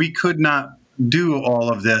 but we could not do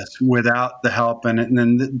all of this without the help,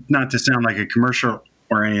 and not to sound like a commercial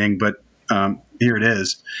or anything, but here it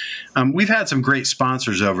is. We've had some great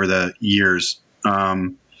sponsors over the years.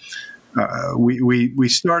 We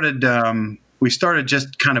started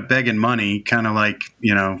just kind of begging money, kind of like,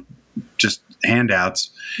 just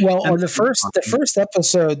handouts. Well, on the first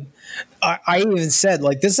episode, I even said,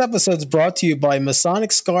 this episode's brought to you by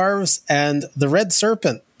Masonic Scarves and the Red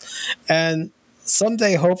Serpent. And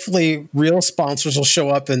someday, hopefully, real sponsors will show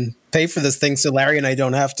up and pay for this thing so Larry and I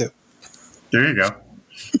don't have to. There you go.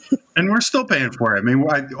 And we're still paying for it.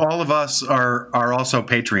 All of us are also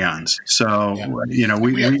Patreons. So,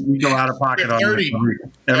 we go out of pocket on 30,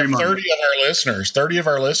 every month. 30 of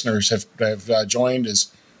our listeners have joined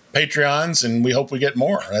as Patreons, and we hope we get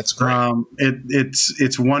more. That's great.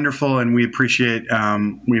 It's wonderful, and we appreciate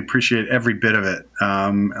every bit of it.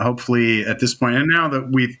 Hopefully, at this point, and now that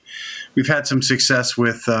we've had some success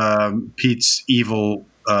with Pete's evil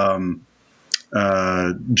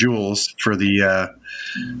jewels for the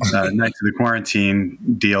Knights of the Quarantine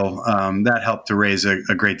deal, that helped to raise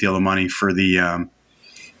a great deal of money for the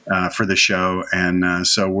for the show, and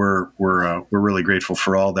so we're really grateful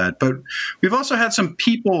for all that. But we've also had some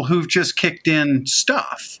people who've just kicked in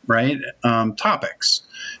stuff, right? Topics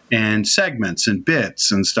and segments and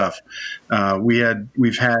bits and stuff.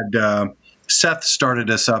 We've had Seth started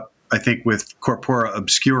us up, I think, with Corpora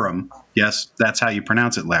Obscurum. Yes, that's how you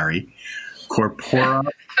pronounce it, Larry. Corpora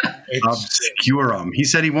Obscurum. He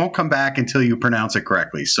said he won't come back until you pronounce it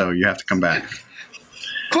correctly, so you have to come back.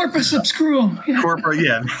 Corpus Obscurum. Yeah.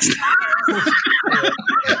 Yeah.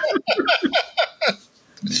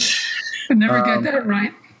 I never get that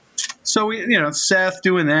right. So Seth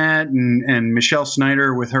doing that, and Michelle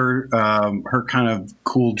Snyder with her kind of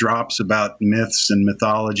cool drops about myths and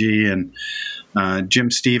mythology, and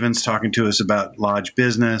Jim Stevens talking to us about lodge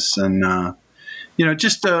business, and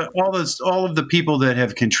just all of the people that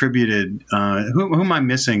have contributed. Who am I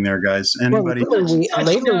missing there, guys? Anybody? Well,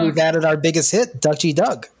 later we've added our biggest hit, Dutchy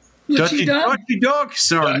Doug. Dutchy Doug,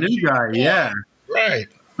 our new guy. Yeah, right.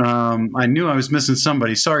 I knew I was missing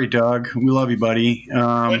somebody. Sorry, Doug. We love you, buddy.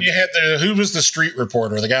 When you had who was the street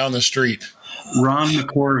reporter? The guy on the street, Ron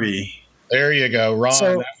McCorvey. There you go,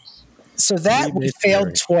 Ron. So that we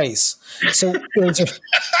failed twice. So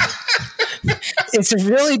it's a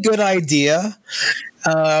really good idea.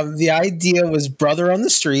 The idea was Brother on the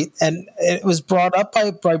Street, and it was brought up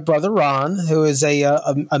by Brother Ron, who is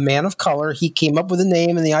a man of color. He came up with a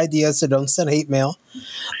name and the idea, so don't send hate mail.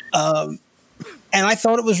 And I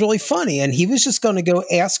thought it was really funny, and he was just going to go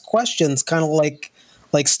ask questions, kind of like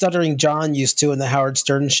Stuttering John used to in the Howard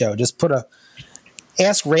Stern show. Just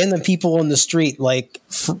ask random people on the street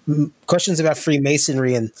questions about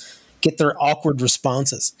Freemasonry and get their awkward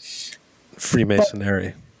responses.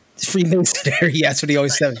 Freemasonry. Freemasonry, yeah, that's what he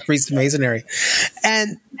always said. Freemasonry,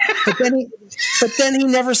 but then he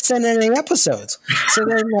never sent any episodes. So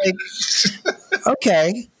then,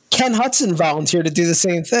 okay, Ken Hudson volunteered to do the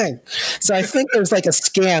same thing. So I think there's like a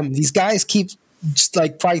scam. These guys keep just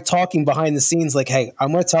probably talking behind the scenes, like, "Hey,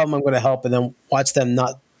 I'm going to tell them I'm going to help," and then watch them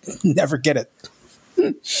never get it.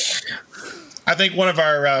 I think one of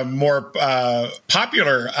our more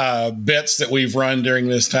popular bits that we've run during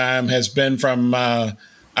this time has been from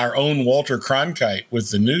our own Walter Cronkite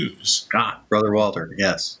with the news. Brother Walter,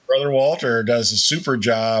 yes. Brother Walter does a super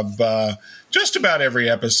job just about every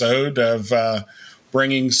episode of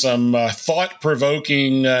bringing some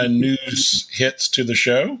thought-provoking news hits to the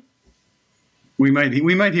show. We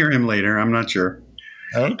might hear him later. I'm not sure.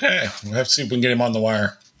 Okay. We'll have to see if we can get him on the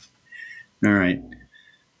wire. All right.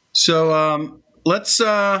 So let's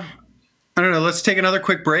let's take another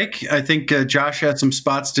quick break. I think Josh has some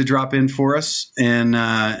spots to drop in for us, and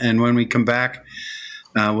when we come back,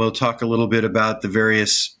 we'll talk a little bit about the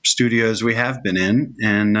various studios we have been in,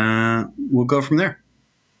 and we'll go from there.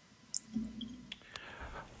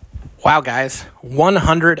 Wow, guys,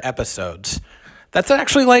 100 episodes. That's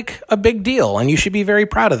actually like a big deal, and you should be very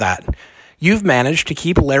proud of that. You've managed to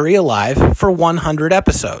keep Larry alive for 100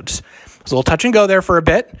 episodes. It's a little touch and go there for a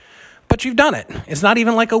bit, but you've done it. It's not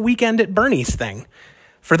even like a Weekend at Bernie's thing.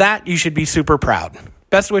 For that, you should be super proud.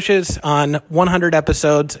 Best wishes on 100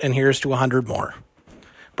 episodes, and here's to 100 more.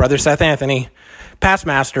 Brother Seth Anthony, past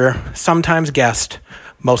master, sometimes guest,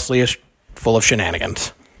 mostly full of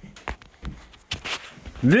shenanigans.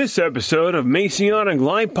 This episode of Masonic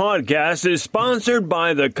Light Podcast is sponsored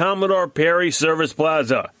by the Commodore Perry Service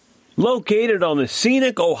Plaza. Located on the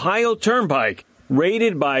scenic Ohio Turnpike,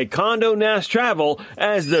 rated by Condé Nast Travel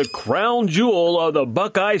as the crown jewel of the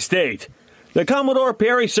Buckeye State. The Commodore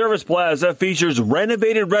Perry Service Plaza features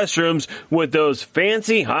renovated restrooms with those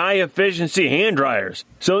fancy high-efficiency hand dryers.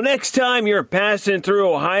 So next time you're passing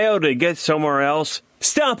through Ohio to get somewhere else,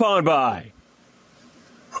 stop on by.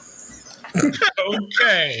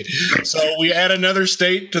 Okay, so we add another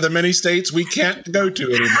state to the many states we can't go to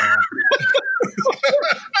anymore.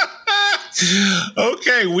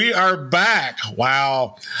 Okay, we are back.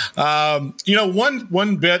 Wow.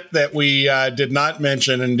 One bit that we did not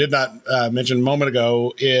mention a moment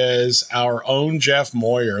ago is our own Jeff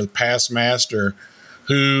Moyer, the past master,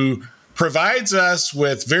 who provides us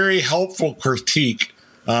with very helpful critique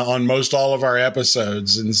on most all of our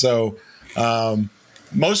episodes. And so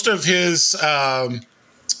most of his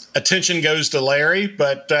attention goes to Larry,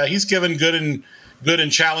 but he's given good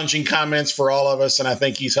and challenging comments for all of us, and I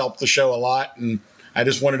think he's helped the show a lot. And I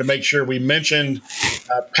just wanted to make sure we mentioned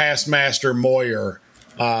past master Moyer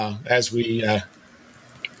as we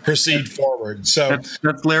proceed forward. So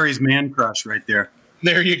that's Larry's man crush right there.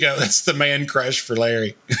 There you go. That's the man crush for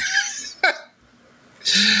Larry.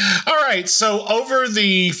 All right. So over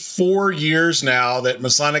the 4 years now that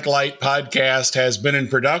Masonic Light Podcast has been in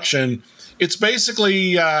production, it's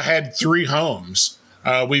basically had three homes.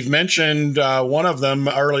 We've mentioned one of them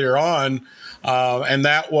earlier on, and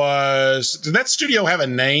that was, did that studio have a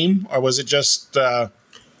name, or was it just the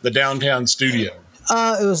downtown studio?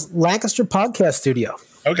 It was Lancaster Podcast Studio.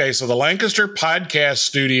 Okay, so the Lancaster Podcast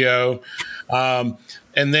Studio.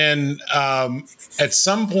 And then at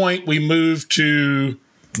some point we moved to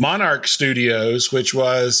Monarch Studios, which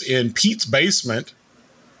was in Pete's basement.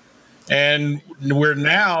 And we're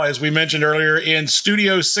now, as we mentioned earlier, in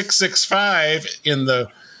Studio 665 in the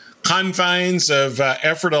confines of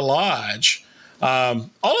Ephrata Lodge. All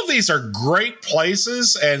of these are great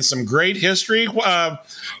places and some great history.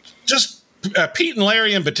 Pete and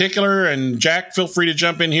Larry in particular, and Jack, feel free to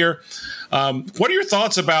jump in here. What are your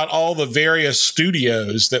thoughts about all the various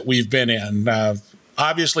studios that we've been in?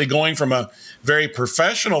 Obviously going from a very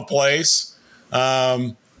professional place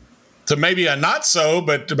to maybe a not so,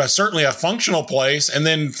 but certainly a functional place, and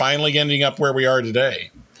then finally ending up where we are today.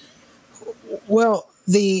 Well,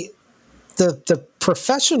 the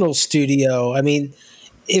professional studio, I mean,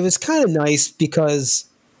 it was kind of nice because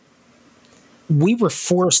we were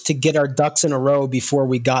forced to get our ducks in a row before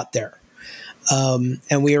we got there.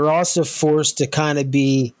 And we were also forced to kind of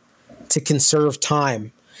to conserve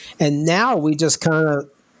time. And now we just kind of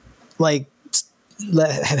like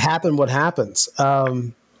let happen what happens.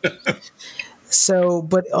 But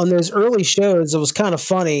on those early shows, it was kind of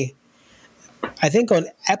funny. I think on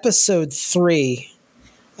episode 3,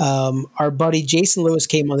 our buddy Jason Lewis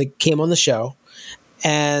came on the show,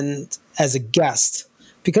 and as a guest,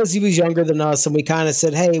 because he was younger than us, and we kind of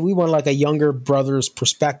said, hey, we want like a younger brother's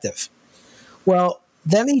perspective. Well,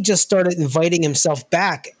 then he just started inviting himself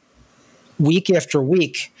back week after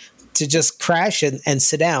week to just crash and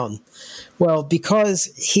sit down. Well, because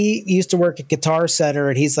he used to work at Guitar Center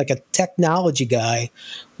and he's like a technology guy,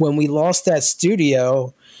 when we lost that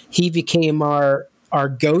studio, he became our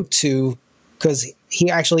go-to because he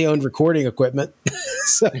actually owned recording equipment.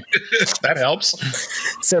 So that helps.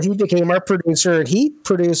 So he became our producer, and he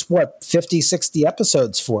produced 50, 60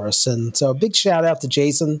 episodes for us. And so big shout out to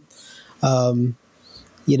Jason. We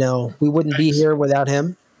wouldn't be here without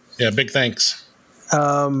him. Yeah, big thanks.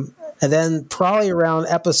 And then probably around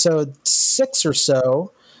episode 6 or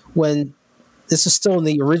so, when this is still in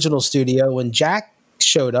the original studio, when Jack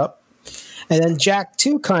showed up, and then Jack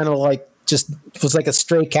too kind of like just was like a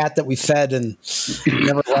stray cat that we fed and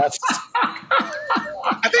never left.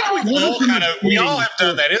 I think we all have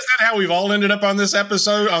done that. Isn't that how we've all ended up on this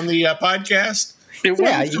episode on the podcast? It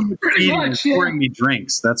was pretty much, yeah. pouring me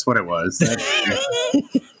drinks. That's what it was.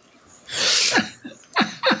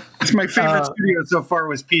 It's my favorite studio so far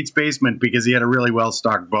was Pete's basement because he had a really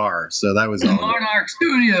well-stocked bar. So that was all. Monarch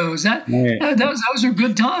Studios. Those are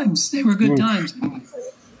good times. They were good times.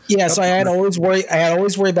 Yeah, so I had always worry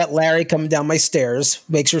about Larry coming down my stairs,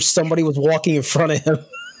 make sure somebody was walking in front of him.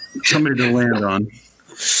 Somebody to land on.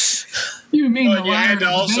 You mean well, you had to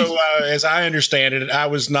also, as I understand it, I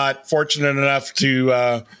was not fortunate enough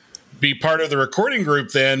to be part of the recording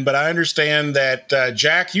group then, but I understand that,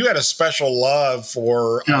 Jack, you had a special love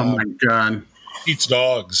for oh my God, Pete's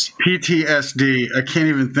dogs. PTSD. I can't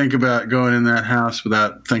even think about going in that house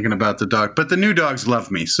without thinking about the dog. But the new dogs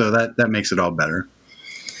love me, so that makes it all better.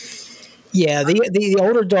 Yeah, the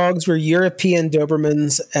older dogs were European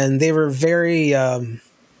Dobermans, and they were very, I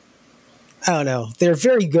don't know, they're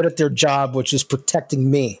very good at their job, which is protecting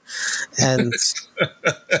me. And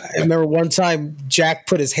I remember one time Jack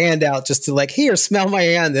put his hand out just to like, here, smell my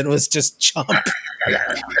hand, and it was just chomp.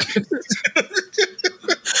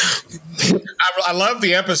 I love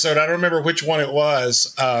the episode. I don't remember which one it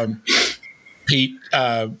was. Pete,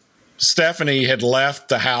 Stephanie had left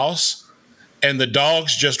the house, and the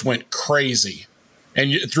dogs just went crazy.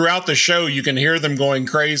 And throughout the show, you can hear them going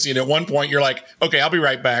crazy. And at one point, you're like, okay, I'll be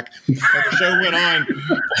right back. And the show went on.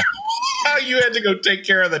 How you had to go take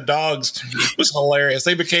care of the dogs was hilarious.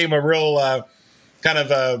 They became a real kind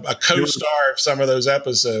of a co-star of some of those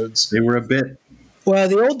episodes. They were a bit. Well,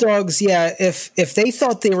 the old dogs, yeah, if they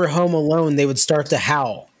thought they were home alone, they would start to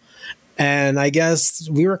howl. And I guess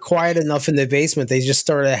we were quiet enough in the basement. They just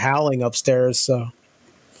started howling upstairs, so...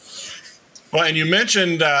 Well, and you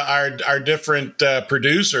mentioned our different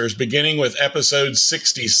producers, beginning with episode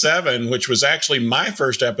 67, which was actually my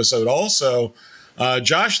first episode also.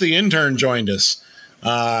 Josh the intern joined us,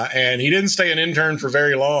 and he didn't stay an intern for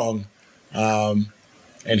very long.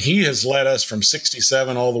 And he has led us from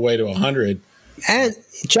 67 all the way to 100. And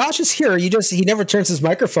Josh is here. He never turns his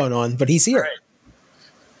microphone on, but he's here. Right.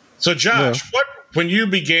 So, Josh, when you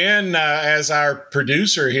began as our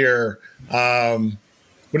producer here,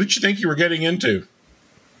 what did you think you were getting into?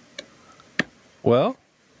 Well,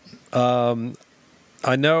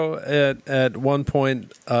 I know at one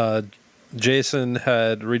point Jason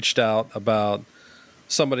had reached out about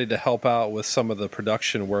somebody to help out with some of the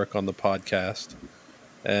production work on the podcast,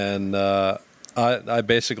 and I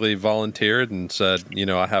basically volunteered and said,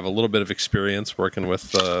 I have a little bit of experience working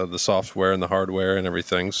with the software and the hardware and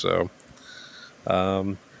everything. So,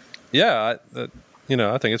 I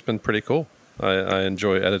think it's been pretty cool. I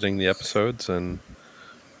enjoy editing the episodes and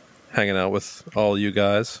hanging out with all you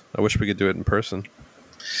guys. I wish we could do it in person.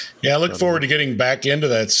 Yeah, I look forward to getting back into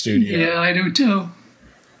that studio. Yeah, I do too.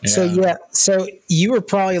 Yeah. So you were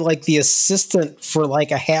probably like the assistant for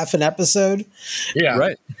like a half an episode. Yeah,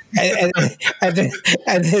 right. And then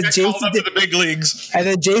Jason up to the big leagues. And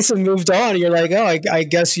then Jason moved on. You're like, oh, I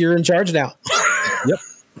guess you're in charge now. Yep.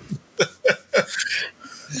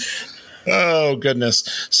 Oh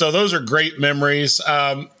goodness! So those are great memories.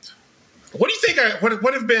 What do you think?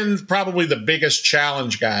 What have been probably the biggest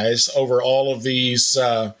challenge, guys, over all of these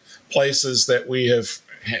places that we have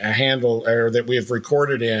handled or that we have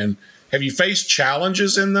recorded in? Have you faced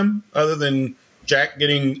challenges in them other than Jack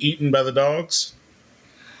getting eaten by the dogs?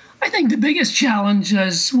 I think the biggest challenge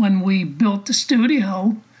is when we built the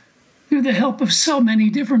studio through the help of so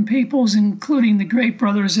many different peoples, including the great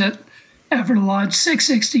brothers at Everett Lodge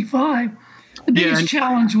 665. The biggest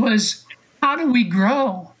challenge was, how do we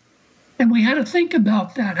grow? And we had to think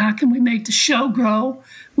about that. How can we make the show grow?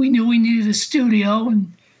 We knew we needed a studio,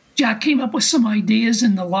 and Jack came up with some ideas,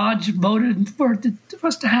 and the lodge voted for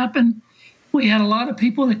us to happen. We had a lot of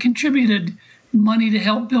people that contributed money to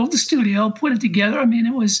help build the studio, put it together. I mean,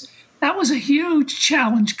 that was a huge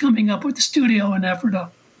challenge coming up with the studio in Ephrata,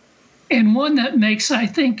 and one that makes, I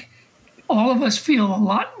think, all of us feel a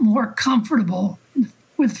lot more comfortable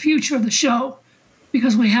with the future of the show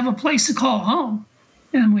because we have a place to call home.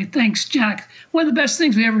 And we thanks Jack. One of the best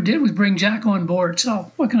things we ever did was bring Jack on board.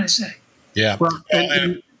 So what can I say? Yeah. Well,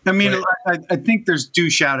 I think there's due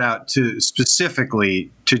shout out specifically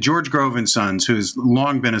to George Grove and Sons, who's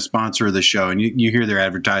long been a sponsor of the show, and you hear their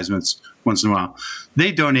advertisements once in a while.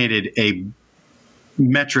 They donated a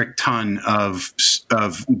metric ton of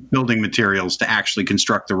building materials to actually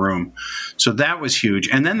construct the room, so that was huge.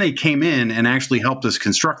 And then they came in and actually helped us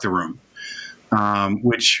construct the room,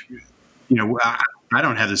 which I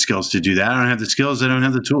don't have the skills to do that. I don't have the skills. I don't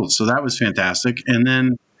have the tools. So that was fantastic. And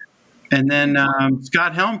then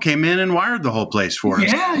Scott Helm came in and wired the whole place for us.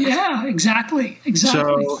 Yeah, exactly.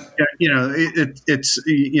 So, it's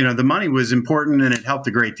the money was important and it helped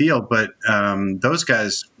a great deal. But those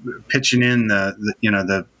guys pitching in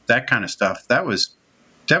that kind of stuff, that was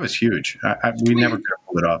huge. We never could have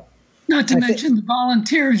pulled it off. Not to mention the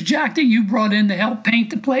volunteers, Jack, that you brought in to help paint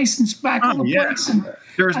the place and spackle the place. And,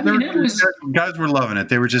 guys were loving it.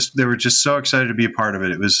 They were just so excited to be a part of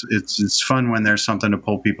it. It's fun when there's something to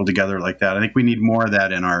pull people together like that. I think we need more of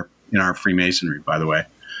that in our Freemasonry, by the way.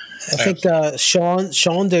 I think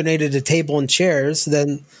Sean donated a table and chairs.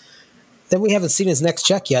 Then we haven't seen his next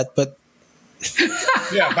check yet, but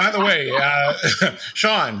yeah. By the way,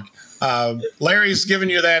 Sean. Larry's given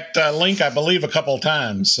you that link, I believe, a couple of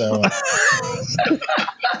times. So,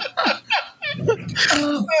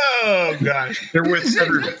 oh gosh,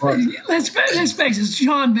 let's face it.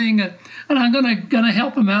 Sean being and I'm gonna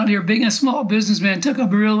help him out here. Being a small businessman, took a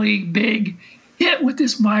really big hit with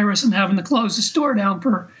this virus and having to close the store down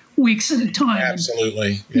for weeks at a time.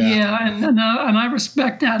 Absolutely, and I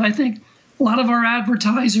respect that. I think a lot of our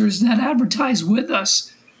advertisers that advertise with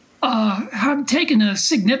us have taken a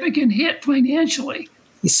significant hit financially.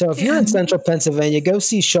 So if you're in central Pennsylvania, go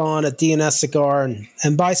see Sean at DNS Cigar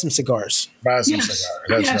and buy some cigars. Buy some cigars.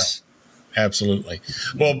 That's right. Absolutely.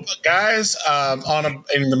 Well, guys,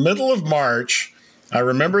 in the middle of March, I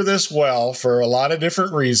remember this well for a lot of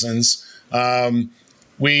different reasons.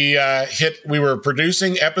 We were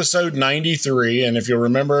producing episode 93, and if you'll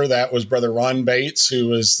remember, that was Brother Ron Bates, who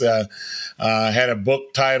was had a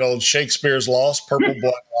book titled Shakespeare's Lost Purple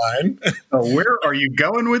Bloodline. Oh, where are you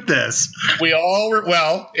going with this? We all were.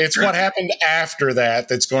 Well, it's what happened after that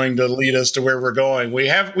that's going to lead us to where we're going. We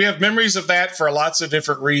have memories of that for lots of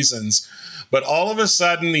different reasons, but all of a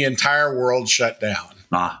sudden, the entire world shut down.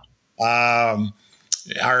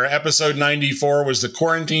 Our episode 94 was the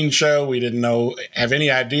quarantine show. We didn't have any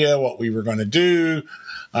idea what we were going to do.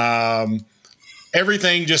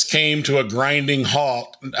 Everything just came to a grinding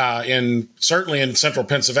halt, certainly in central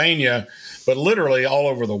Pennsylvania, but literally all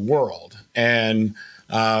over the world. And,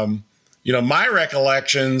 my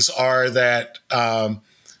recollections are that,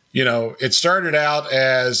 it started out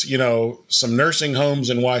as, some nursing homes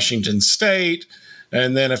in Washington State,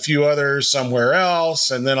 and then a few others somewhere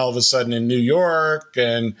else, and then all of a sudden in New York.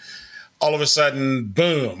 And all of a sudden,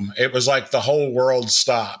 boom, it was like the whole world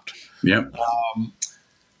stopped. Yep.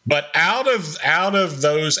 But out of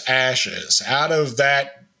those ashes, out of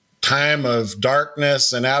that time of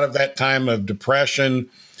darkness and out of that time of depression,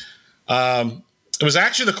 it was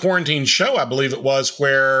actually the Quarantine Show, I believe it was,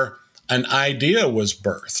 where an idea was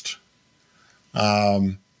birthed.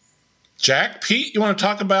 Jack, Pete, you want to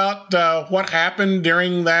talk about what happened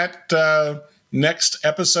during that next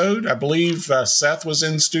episode? I believe Seth was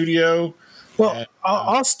in studio. Well,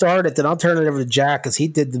 I'll start it, then I'll turn it over to Jack because he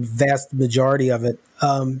did the vast majority of it.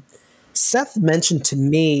 Seth mentioned to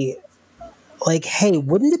me, like, hey,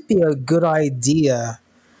 wouldn't it be a good idea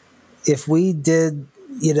if we did,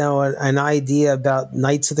 an idea about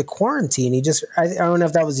Nights of the Quarantine? I don't know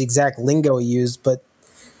if that was the exact lingo he used, but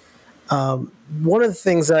one of the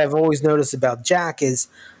things that I've always noticed about Jack is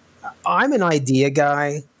I'm an idea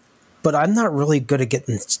guy, but I'm not really good at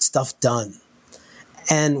getting stuff done.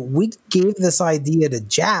 And we gave this idea to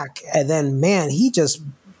Jack, and then, man, he just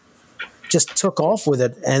took off with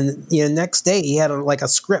it. And next day he had a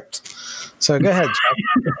script. So go ahead,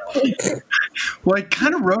 Jack. Well, it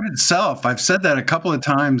kind of wrote itself. I've said that a couple of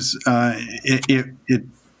times. The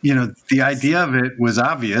idea of it was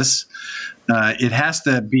obvious. It has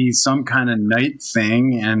to be some kind of night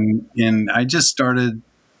thing, and I just started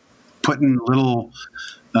putting little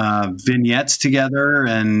vignettes together,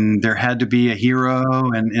 and there had to be a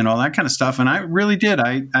hero and all that kind of stuff. And I really did.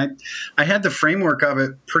 I had the framework of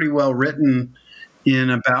it pretty well written in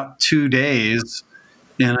about 2 days,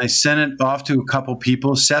 and I sent it off to a couple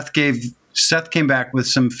people. Seth came back with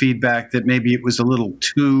some feedback that maybe it was a little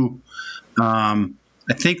too,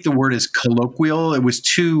 I think the word is colloquial. It was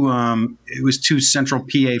too Central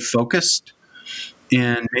PA focused.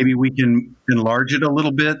 And maybe we can enlarge it a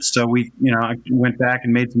little bit. So I went back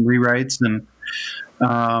and made some rewrites,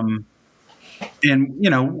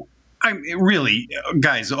 really,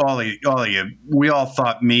 guys, all of you, we all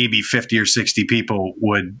thought maybe 50 or 60 people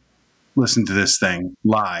would listen to this thing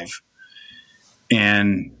live,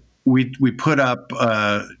 and we put up,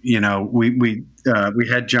 we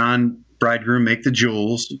had John Bridegroom make the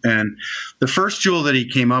jewels, and the first jewel that he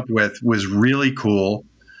came up with was really cool.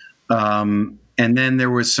 And then there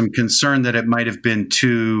was some concern that it might have been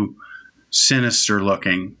too sinister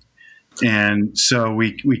looking. And so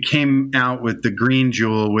we came out with the green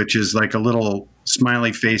jewel, which is like a little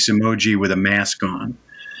smiley face emoji with a mask on.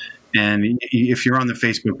 And if you're on the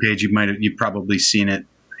Facebook page, you've probably seen it.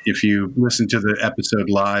 If you listen to the episode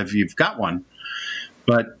live, you've got one.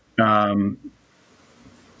 But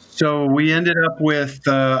so we ended up with,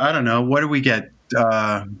 I don't know, what did we get?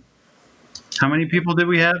 How many people did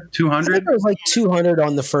we have? 200? I think there was like 200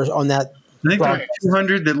 on that. I think there were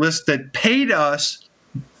 200 that paid us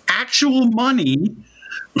actual money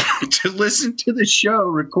to listen to the show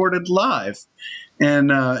recorded live.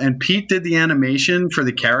 And Pete did the animation for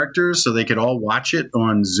the characters so they could all watch it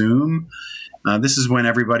on Zoom. This is when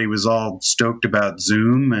everybody was all stoked about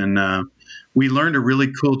Zoom. And we learned a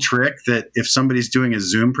really cool trick that if somebody's doing a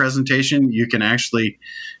Zoom presentation, you can actually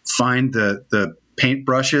find the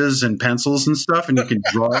paintbrushes and pencils and stuff, and you can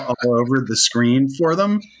draw all over the screen for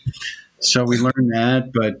them. So we learned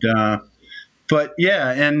that, but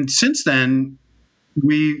yeah. And since then,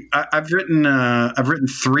 I've written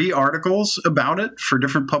 3 articles about it for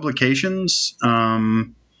different publications,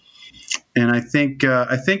 and I think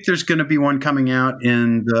there's going to be one coming out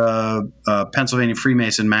in the Pennsylvania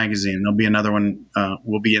Freemason magazine. There'll be another one.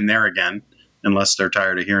 We'll be in there again, unless they're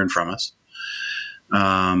tired of hearing from us.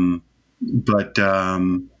 But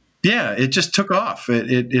yeah, it just took off.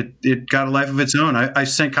 It got a life of its own. I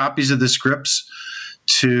sent copies of the scripts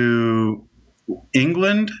to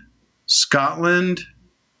England, Scotland,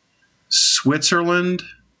 Switzerland,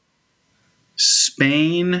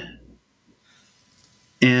 Spain,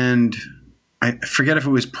 and I forget if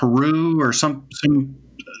it was Peru or some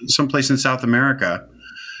place in South America.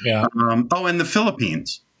 Yeah. And the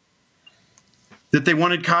Philippines. That they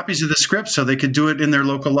wanted copies of the script so they could do it in their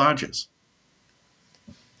local lodges.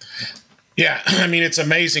 Yeah, I mean, it's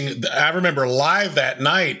amazing. I remember live that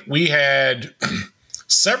night, we had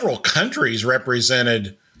several countries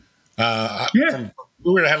represented. We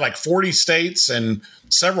would have had like 40 states and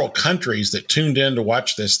several countries that tuned in to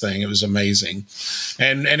watch this thing. It was amazing.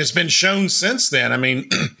 And it's been shown since then. I mean,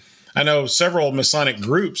 I know several Masonic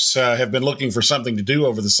groups have been looking for something to do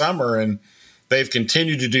over the summer, and they've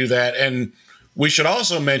continued to do that. And we should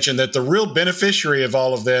also mention that the real beneficiary of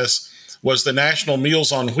all of this was the National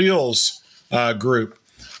Meals on Wheels group,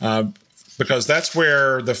 because that's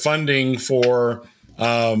where the funding for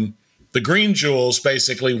the green jewels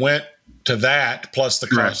basically went to that, plus the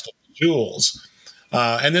cost of the jewels.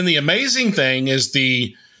 And then the amazing thing is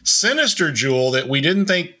the Sinister jewel that we didn't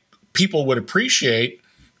think people would appreciate.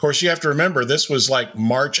 Of course, you have to remember this was like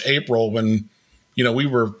March, April when, we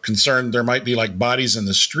were concerned there might be like bodies in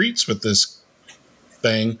the streets with this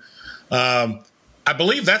thing. I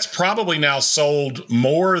believe that's probably now sold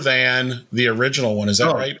more than the original one. Is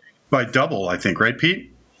that right? By double, I think. Right, Pete?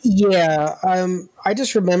 Yeah. I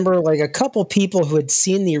just remember like a couple people who had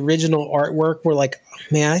seen the original artwork were like,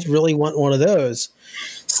 man, I really want one of those.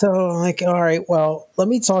 So I'm like, all right, well, let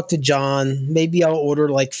me talk to John. Maybe I'll order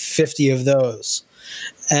like 50 of those.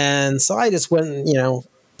 And so I just went and,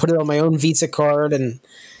 put it on my own Visa card. And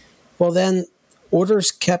well, then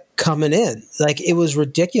orders kept coming in. Like it was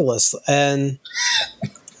ridiculous. And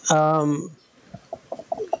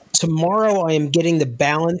tomorrow I am getting the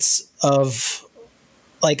balance of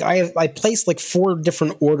like I placed like 4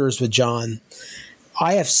 different orders with John.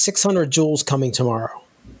 I have 600 jewels coming tomorrow.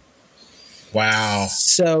 Wow.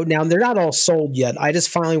 So now they're not all sold yet. I just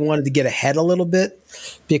finally wanted to get ahead a little bit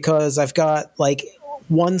because I've got like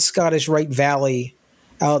one Scottish Rite Valley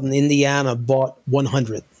out in Indiana bought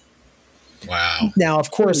 100. Wow. Now,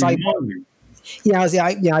 of course, I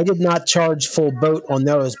did not charge full boat on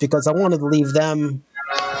those because I wanted to leave them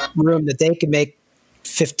room that they could make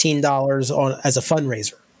 $15 on as a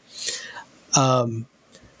fundraiser.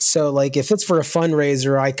 So like if it's for a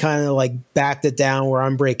fundraiser, I kind of like backed it down where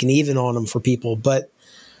I'm breaking even on them for people. But,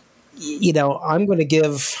 I'm going to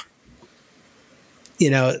give,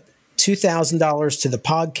 $2,000 to the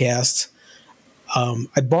podcast.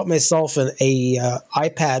 I bought myself an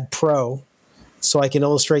iPad Pro so I can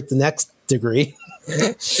illustrate the next degree.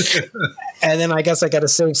 And then I guess I got to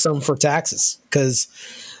save some for taxes because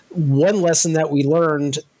one lesson that we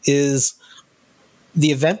learned is the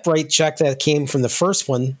Eventbrite check that came from the first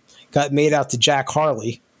one got made out to Jack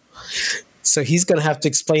Harley. So he's going to have to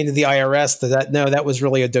explain to the IRS that was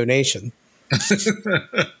really a donation.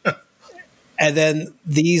 And then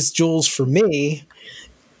these jewels for me,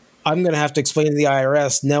 I'm going to have to explain to the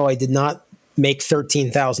IRS, no, I did not make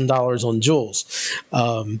 $13,000 on jewels.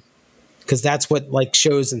 Because that's what like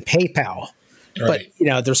shows in PayPal. Right.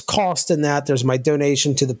 But, there's cost in that. There's my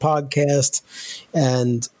donation to the podcast.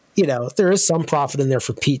 And, there is some profit in there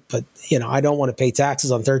for Pete, but, I don't want to pay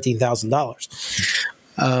taxes on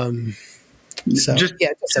 $13,000. So, just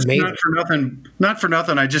amazing. Not for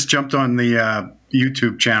nothing. I just jumped on the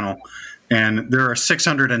YouTube channel, and there are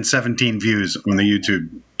 617 views on the YouTube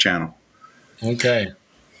channel. Okay.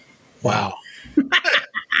 Wow.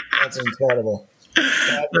 That's incredible.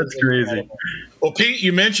 That's crazy. Incredible. Well, Pete,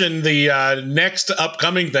 you mentioned the next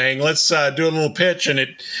upcoming thing. Let's do a little pitch, and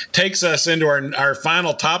it takes us into our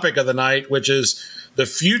final topic of the night, which is the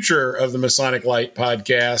future of the Masonic Light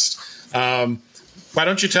podcast. Why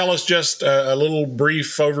don't you tell us just a little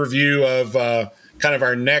brief overview of kind of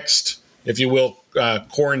our next, if you will,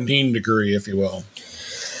 quarantine degree, if you will?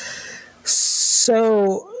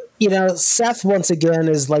 So, Seth, once again,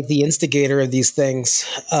 is like the instigator of these things.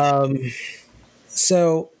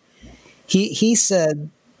 So he said,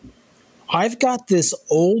 I've got this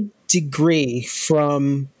old degree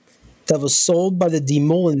that was sold by the De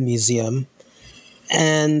Moulin Museum,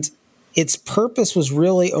 and its purpose was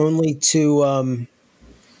really only to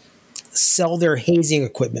sell their hazing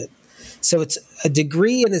equipment. So it's a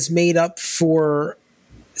degree and it's made up for,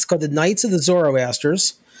 it's called the Knights of the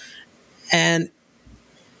Zoroasters, and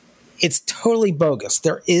it's totally bogus.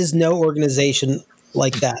 There is no organization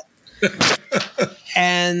like that.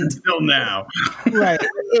 And until now. Right.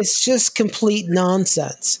 It's just complete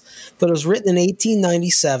nonsense. But it was written in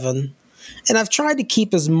 1897. And I've tried to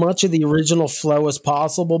keep as much of the original flow as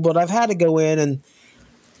possible, but I've had to go in and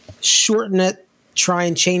shorten it, try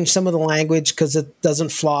and change some of the language because it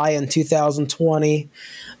doesn't fly in 2020.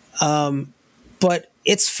 But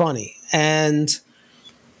it's funny. And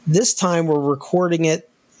this time we're recording it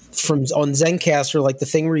on Zencastr, like the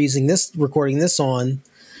thing we're recording this on.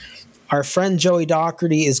 Our friend Joey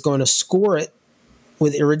Doherty is going to score it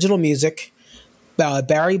with original music.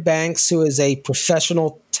 Barry Banks, who is a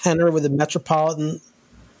professional tenor with the Metropolitan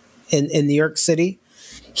in New York City,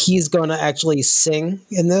 he's going to actually sing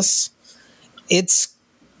in this. I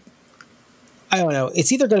don't know.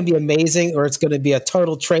 It's either going to be amazing or it's going to be a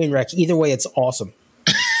total train wreck. Either way, it's awesome.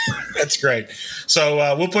 That's great.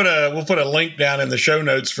 So we'll put a link down in the show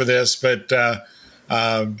notes for this. But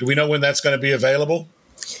do we know when that's going to be available?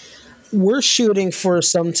 We're shooting for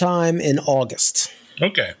sometime in August.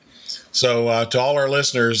 Okay. So to all our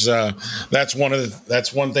listeners, that's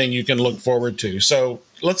one thing you can look forward to. So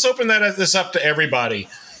let's open this up to everybody.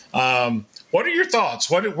 What are your thoughts?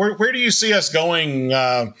 Where do you see us going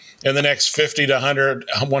in the next 50 to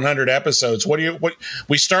 100 episodes?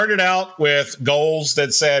 We started out with goals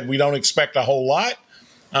that said we don't expect a whole lot.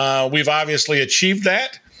 We've obviously achieved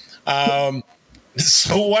that.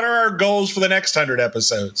 So what are our goals for the next 100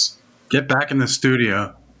 episodes? Get back in the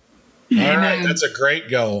studio. All right, that's a great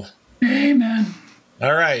goal. Amen.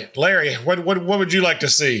 All right, Larry, what would you like to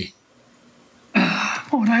see?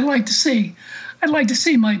 What would I like to see? I'd like to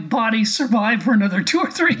see my body survive for another 2 or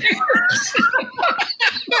 3 years.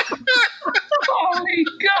 Holy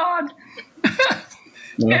God.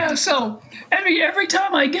 Yeah, so every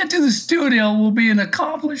time I get to the studio will be an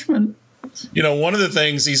accomplishment. You know, one of the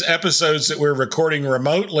things, these episodes that we're recording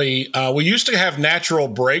remotely, we used to have natural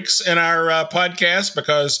breaks in our podcast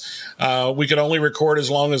because we could only record as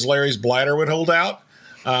long as Larry's bladder would hold out.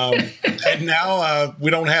 And now we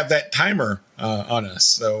don't have that timer on us.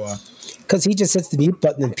 So because he just hits the mute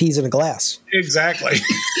button and pees in a glass. Exactly.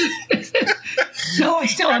 No, I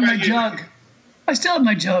still have my jug. I still have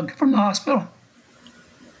my jug from the hospital.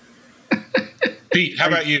 Pete, how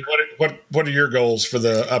about you? What are your goals for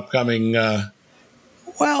the upcoming?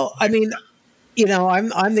 Well, I mean, you know,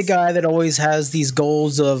 I'm the guy that always has these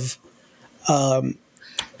goals of, and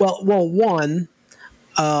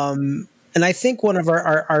I think one of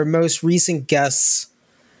our most recent guests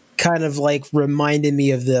kind of like reminded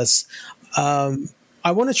me of this. I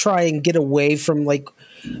want to try and get away from like,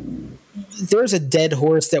 there's a dead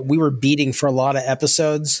horse that we were beating for a lot of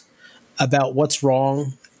episodes about what's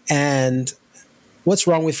wrong and what's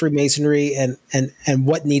wrong with Freemasonry and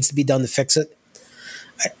what needs to be done to fix it.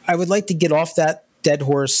 I would like to get off that dead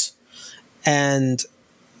horse and,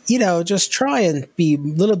 you know, just try and be a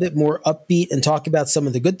little bit more upbeat and talk about some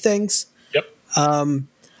of the good things. Yep.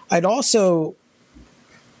 I'd also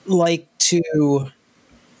like to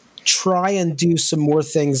try and do some more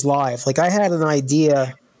things live. Like I had an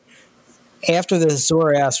idea after the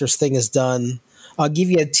Zoroasters thing is done. I'll give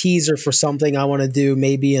you a teaser for something I want to do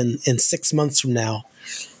maybe in 6 months from now.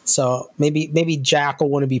 So maybe Jack will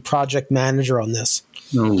want to be project manager on this.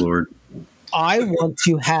 Oh, Lord. I want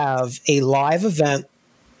to have a live event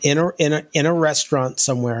in a restaurant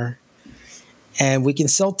somewhere, and we can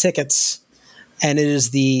sell tickets, and it is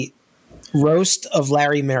the roast of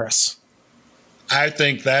Larry Maris. I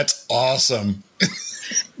think that's awesome.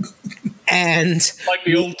 And like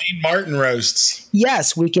the old Dean Martin roasts.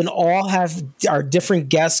 Yes, we can all have our different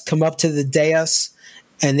guests come up to the dais,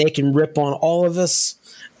 and they can rip on all of us,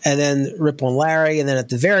 and then rip on Larry, and then at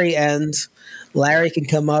the very end, Larry can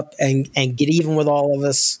come up and get even with all of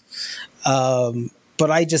us. But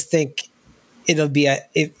I just think it'll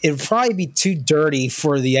probably be too dirty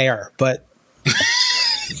for the air, but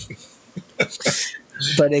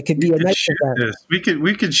but it could be a nice event.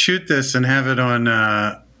 We could shoot this and have it on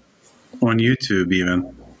YouTube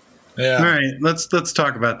even. Yeah. All right, let's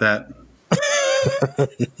talk about that.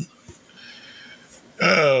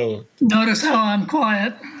 Oh. Notice how I'm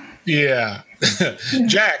quiet. Yeah.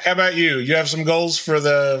 Jack, how about you? You have some goals for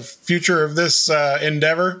the future of this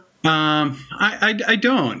endeavor? I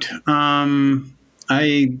don't.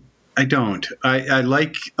 I don't. I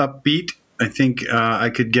like upbeat. I think I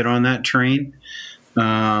could get on that train.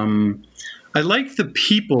 I like the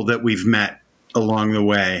people that we've met along the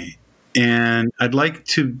way, and I'd like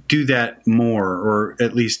to do that more, or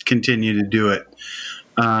at least continue to do it.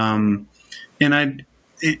 And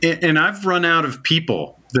I've run out of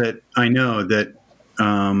people that I know that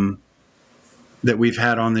that we've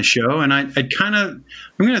had on the show, and I'm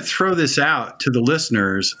going to throw this out to the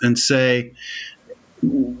listeners and say,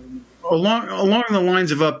 along the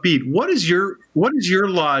lines of upbeat, what has your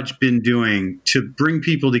lodge been doing to bring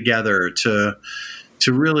people together to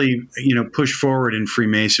really, you know, push forward in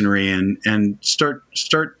Freemasonry and start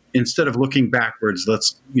instead of looking backwards,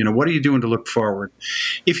 what are you doing to look forward?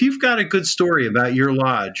 If you've got a good story about your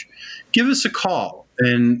lodge, give us a call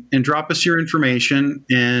and drop us your information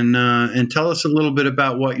and tell us a little bit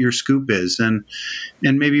about what your scoop is, and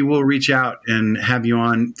maybe we'll reach out and have you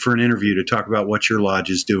on for an interview to talk about what your lodge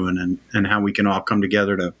is doing and how we can all come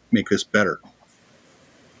together to make this better.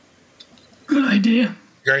 Good idea.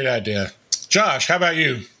 Great idea. Josh, how about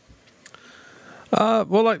you?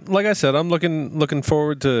 Well, like I said, I'm looking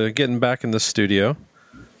forward to getting back in the studio.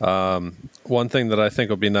 One thing that I think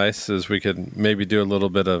will be nice is we could maybe do a little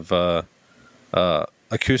bit of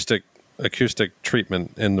acoustic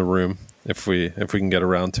treatment in the room if we can get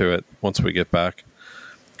around to it once we get back,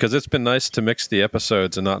 because it's been nice to mix the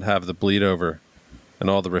episodes and not have the bleed over and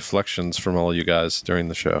all the reflections from all you guys during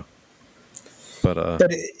the show. But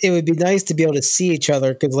it would be nice to be able to see each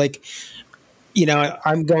other, because like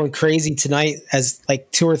I'm going crazy tonight as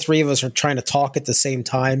like 2 or 3 of us are trying to talk at the same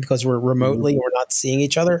time because we're remotely, we're not seeing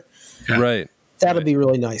each other. Right. That'll be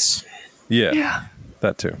really nice. Yeah.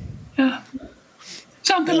 That too. Yeah.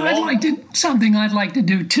 Something I'd like to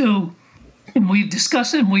do too, and we've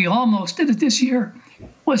discussed it and we almost did it this year,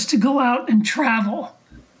 was to go out and travel,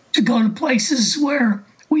 to go to places where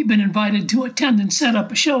we've been invited to attend and set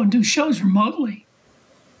up a show and do shows remotely.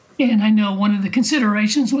 And I know one of the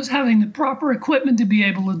considerations was having the proper equipment to be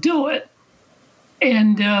able to do it.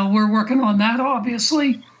 And we're working on that,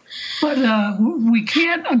 obviously. But we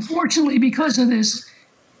can't, unfortunately, because of this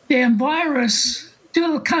damn virus,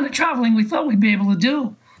 do the kind of traveling we thought we'd be able to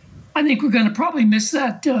do. I think we're going to probably miss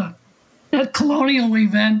that colonial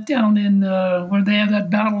event down in where they have that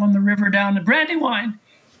battle on the river down in Brandywine,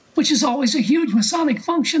 which is always a huge Masonic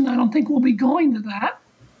function. I don't think we'll be going to that.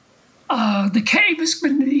 The cave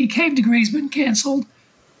degree has been canceled.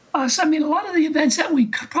 So, I mean, a lot of the events that we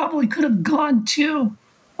probably could have gone to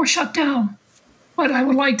were shut down. But I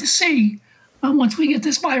would like to see, once we get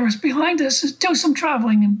this virus behind us, is do some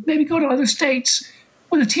traveling and maybe go to other states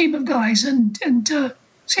with a team of guys and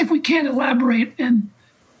see if we can elaborate and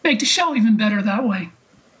make the show even better that way.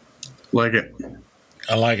 Like it.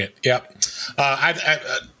 I like it. Yep.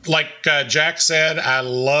 Like Jack said, I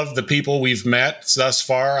love the people we've met thus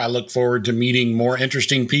far. I look forward to meeting more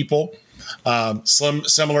interesting people.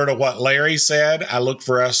 Similar to what Larry said, I look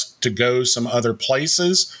for us to go some other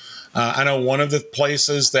places. I know one of the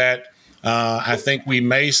places that I think we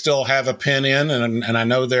may still have a pin in, and I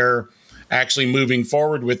know they're actually moving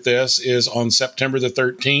forward with this, is on September the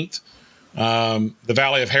 13th. The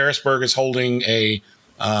Valley of Harrisburg is holding a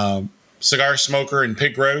cigar smoker and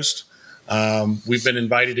pig roast. We've been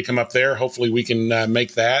invited to come up there. Hopefully we can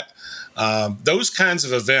make that. Those kinds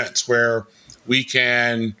of events where we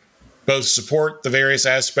can both support the various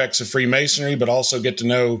aspects of Freemasonry, but also get to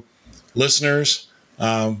know listeners.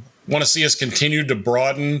 Want to see us continue to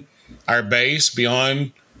broaden our base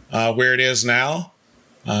beyond where it is now.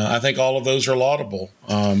 I think all of those are laudable.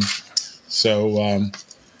 So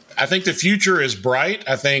I think the future is bright.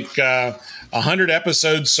 I think 100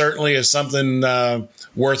 episodes certainly is something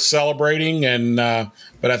worth celebrating,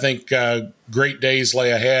 but I think great days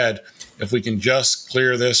lay ahead if we can just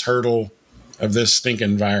clear this hurdle of this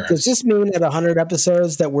stinking virus. Does this mean at 100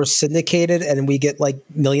 episodes that we're syndicated and we get like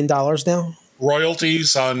 $1 million now?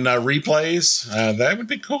 Royalties on replays? That would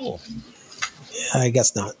be cool. I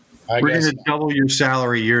guess not. We're going to double your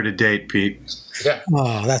salary year to date, Pete. Yeah.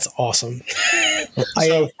 Oh, that's awesome.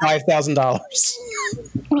 I owe $5,000.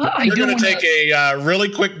 We're going to take a really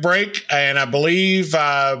quick break, and I believe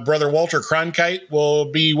Brother Walter Cronkite will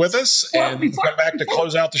be with us and come back to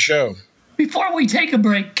close out the show. Before we take a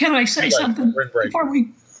break, can I say something?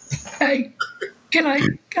 Hey, can I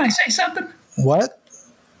say something? What?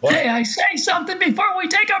 Hey, I say something before we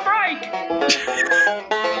take a break.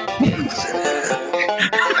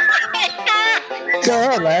 Go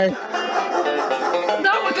ahead, Larry.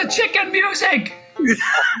 Not with the chicken music.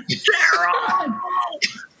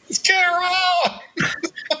 Carol!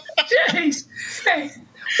 Jeez. Hey,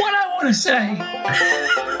 what I want to say.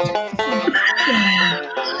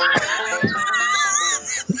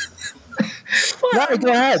 Larry, go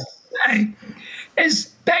ahead. Is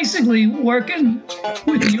basically working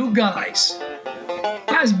with you guys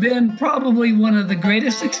has been probably one of the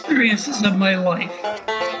greatest experiences of my life.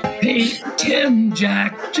 Pete, Tim,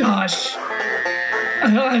 Jack, Josh.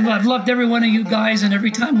 I've loved every one of you guys, and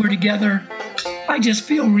every time we're together, I just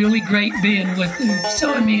feel really great being with you.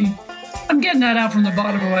 So, I mean, I'm getting that out from the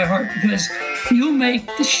bottom of my heart because you make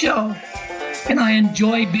the show, and I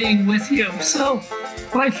enjoy being with you. So,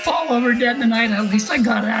 if I fall over dead tonight, at least I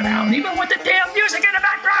got that out, even with the damn music in the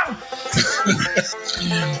background.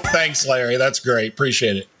 Thanks, Larry. That's great.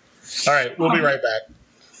 Appreciate it. All right, we'll be right back.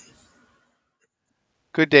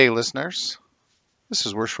 Good day, listeners. This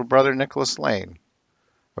is Worshipful Brother Nicholas Lane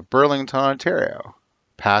of Burlington, Ontario,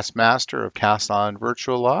 past master of Cast On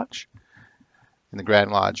Virtual Lodge in the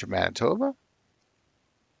Grand Lodge of Manitoba,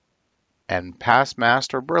 and past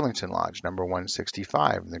master of Burlington Lodge, number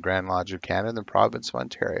 165 in the Grand Lodge of Canada in the province of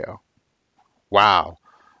Ontario. Wow,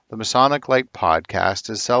 the Masonic Light Podcast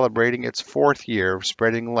is celebrating its 4th year of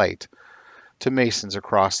spreading light to Masons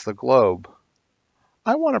across the globe.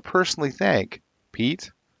 I want to personally thank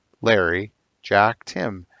Pete, Larry, Jack,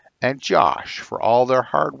 Tim, and Josh for all their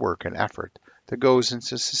hard work and effort that goes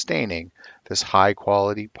into sustaining this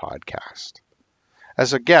high-quality podcast.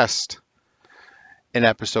 As a guest in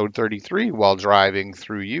episode 33 while driving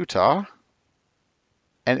through Utah,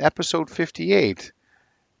 and episode 58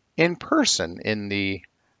 in person in the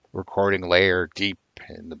recording lair deep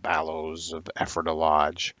in the ballows of Ephrata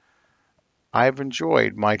Lodge. I've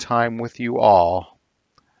enjoyed my time with you all.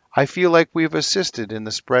 I feel like we've assisted in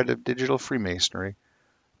the spread of digital Freemasonry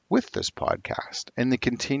with this podcast and the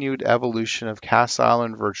continued evolution of Cass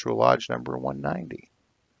Island Virtual Lodge number 190.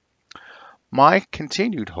 My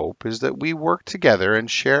continued hope is that we work together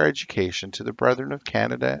and share education to the brethren of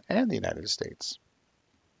Canada and the United States.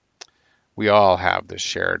 We all have this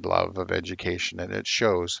shared love of education, and it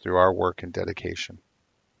shows through our work and dedication.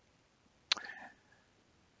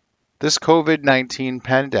 This COVID-19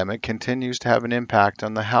 pandemic continues to have an impact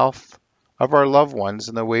on the health of our loved ones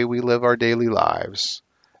and the way we live our daily lives.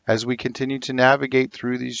 As we continue to navigate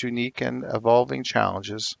through these unique and evolving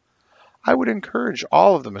challenges, I would encourage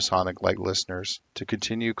all of the Masonic Light listeners to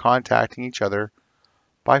continue contacting each other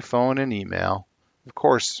by phone and email, of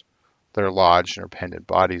course, their lodge and pendant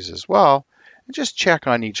bodies as well, and just check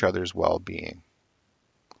on each other's well-being.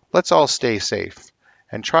 Let's all stay safe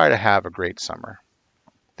and try to have a great summer.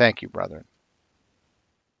 Thank you, brethren.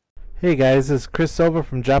 Hey guys, this is Chris Silva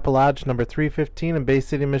from Joppa Lodge number 315 in Bay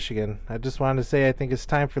City, Michigan. I just wanted to say I think it's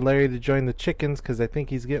time for Larry to join the chickens because I think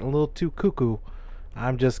he's getting a little too cuckoo.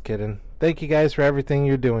 I'm just kidding. Thank you guys for everything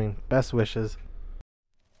you're doing. Best wishes.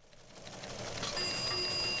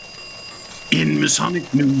 In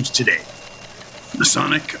Masonic news today,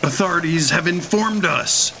 Masonic authorities have informed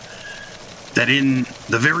us that in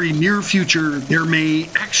the very near future there may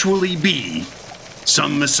actually be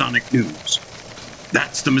some Masonic news.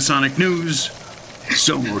 That's the Masonic news.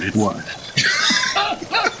 So noted what?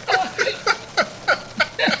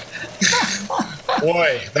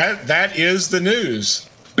 Boy, that is the news.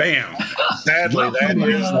 Bam. Sadly, that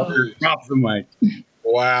is the news. Drop the mic.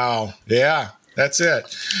 Wow. Yeah, that's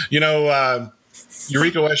it. You know,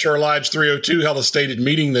 Eureka West Shore Lodge 302 held a stated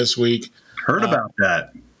meeting this week. Heard about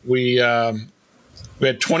that. We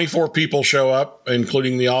had 24 people show up,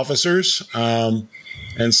 including the officers, and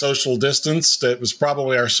social distance. That was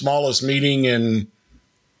probably our smallest meeting in,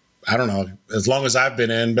 I don't know, as long as I've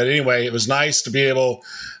been in. But anyway, it was nice to be able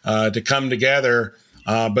to come together.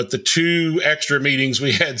 But the 2 extra meetings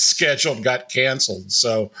we had scheduled got canceled.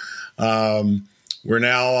 So we're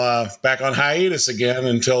now back on hiatus again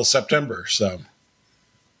until September. So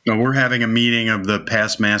we're having a meeting of the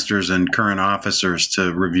past masters and current officers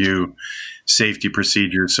to review safety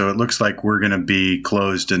procedures. So it looks like we're going to be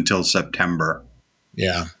closed until September.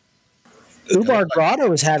 Yeah. Ubar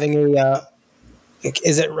Grotto is having a,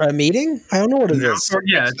 is it a meeting? I don't know what it is.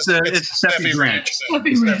 Yeah, it's Steffi's Ranch.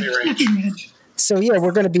 Steffi Ranch. So yeah,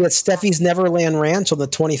 we're going to be at Steffi's Neverland Ranch on the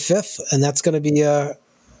 25th, and that's going to be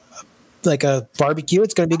like a barbecue.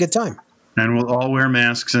 It's going to be a good time. And we'll all wear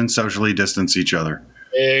masks and socially distance each other.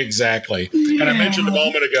 Exactly. Yeah. And I mentioned a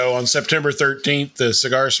moment ago, on September 13th, the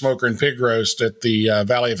Cigar Smoker and Pig Roast at the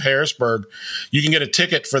Valley of Harrisburg. You can get a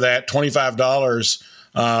ticket for that, $25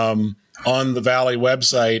 on the Valley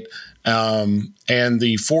website. And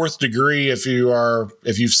the 4th degree, if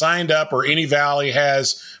you've signed up, or any Valley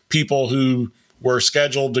has people who were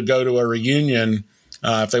scheduled to go to a reunion,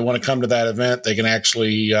 if they want to come to that event, they can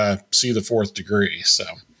actually see the 4th degree. So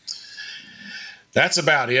that's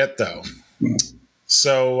about it, though.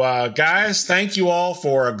 So, guys, thank you all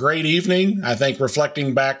for a great evening. I think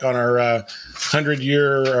reflecting back on our 100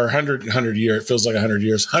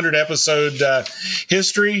 episode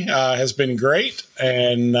history has been great.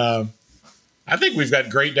 And I think we've got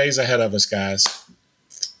great days ahead of us, guys.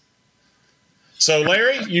 So,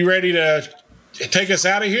 Larry, you ready to take us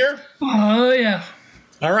out of here? Oh, yeah.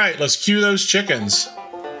 All right, let's cue those chickens.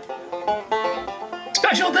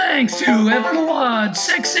 Special thanks to Ephrata Lodge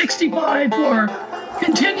 665 for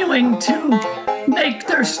continuing to make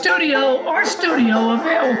our studio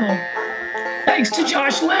available. Thanks to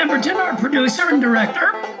Josh Lamberton, our producer and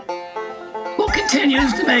director, who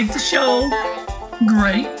continues to make the show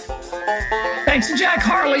great. Thanks to Jack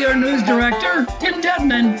Harley, our news director, Tim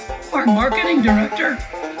Dedman, our marketing director,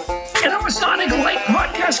 and our Masonic Light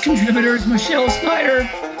podcast contributors, Michelle Snyder,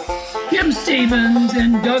 Jim Stevens,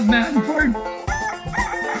 and Doug Mattenford.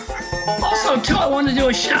 Also, too, I want to do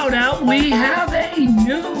a shout out. We have a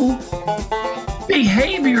new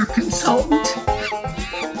behavior consultant,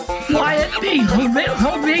 Wyatt B.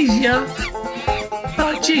 Hovazia.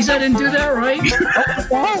 Oh, geez, I didn't do that right.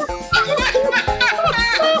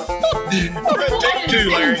 Take 2,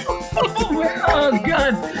 Larry. Oh,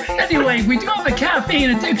 God. Anyway, we do have a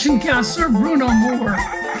caffeine addiction counselor, Bruno Moore.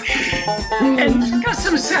 And got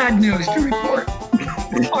some sad news to report.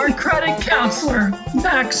 Our credit counselor,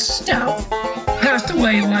 Max Stout, passed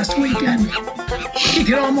away last weekend. You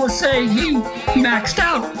could almost say he maxed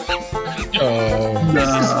out. This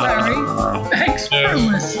is Larry. Thanks for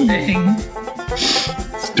listening.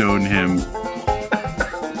 Stone him.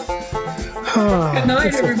 Good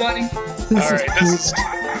night, everybody.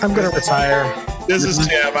 I'm going to retire. This is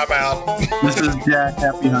Tim. I'm out. This is Jack.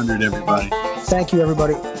 Happy 100, everybody. Thank you,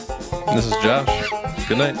 everybody. This is Josh.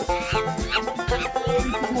 Good night.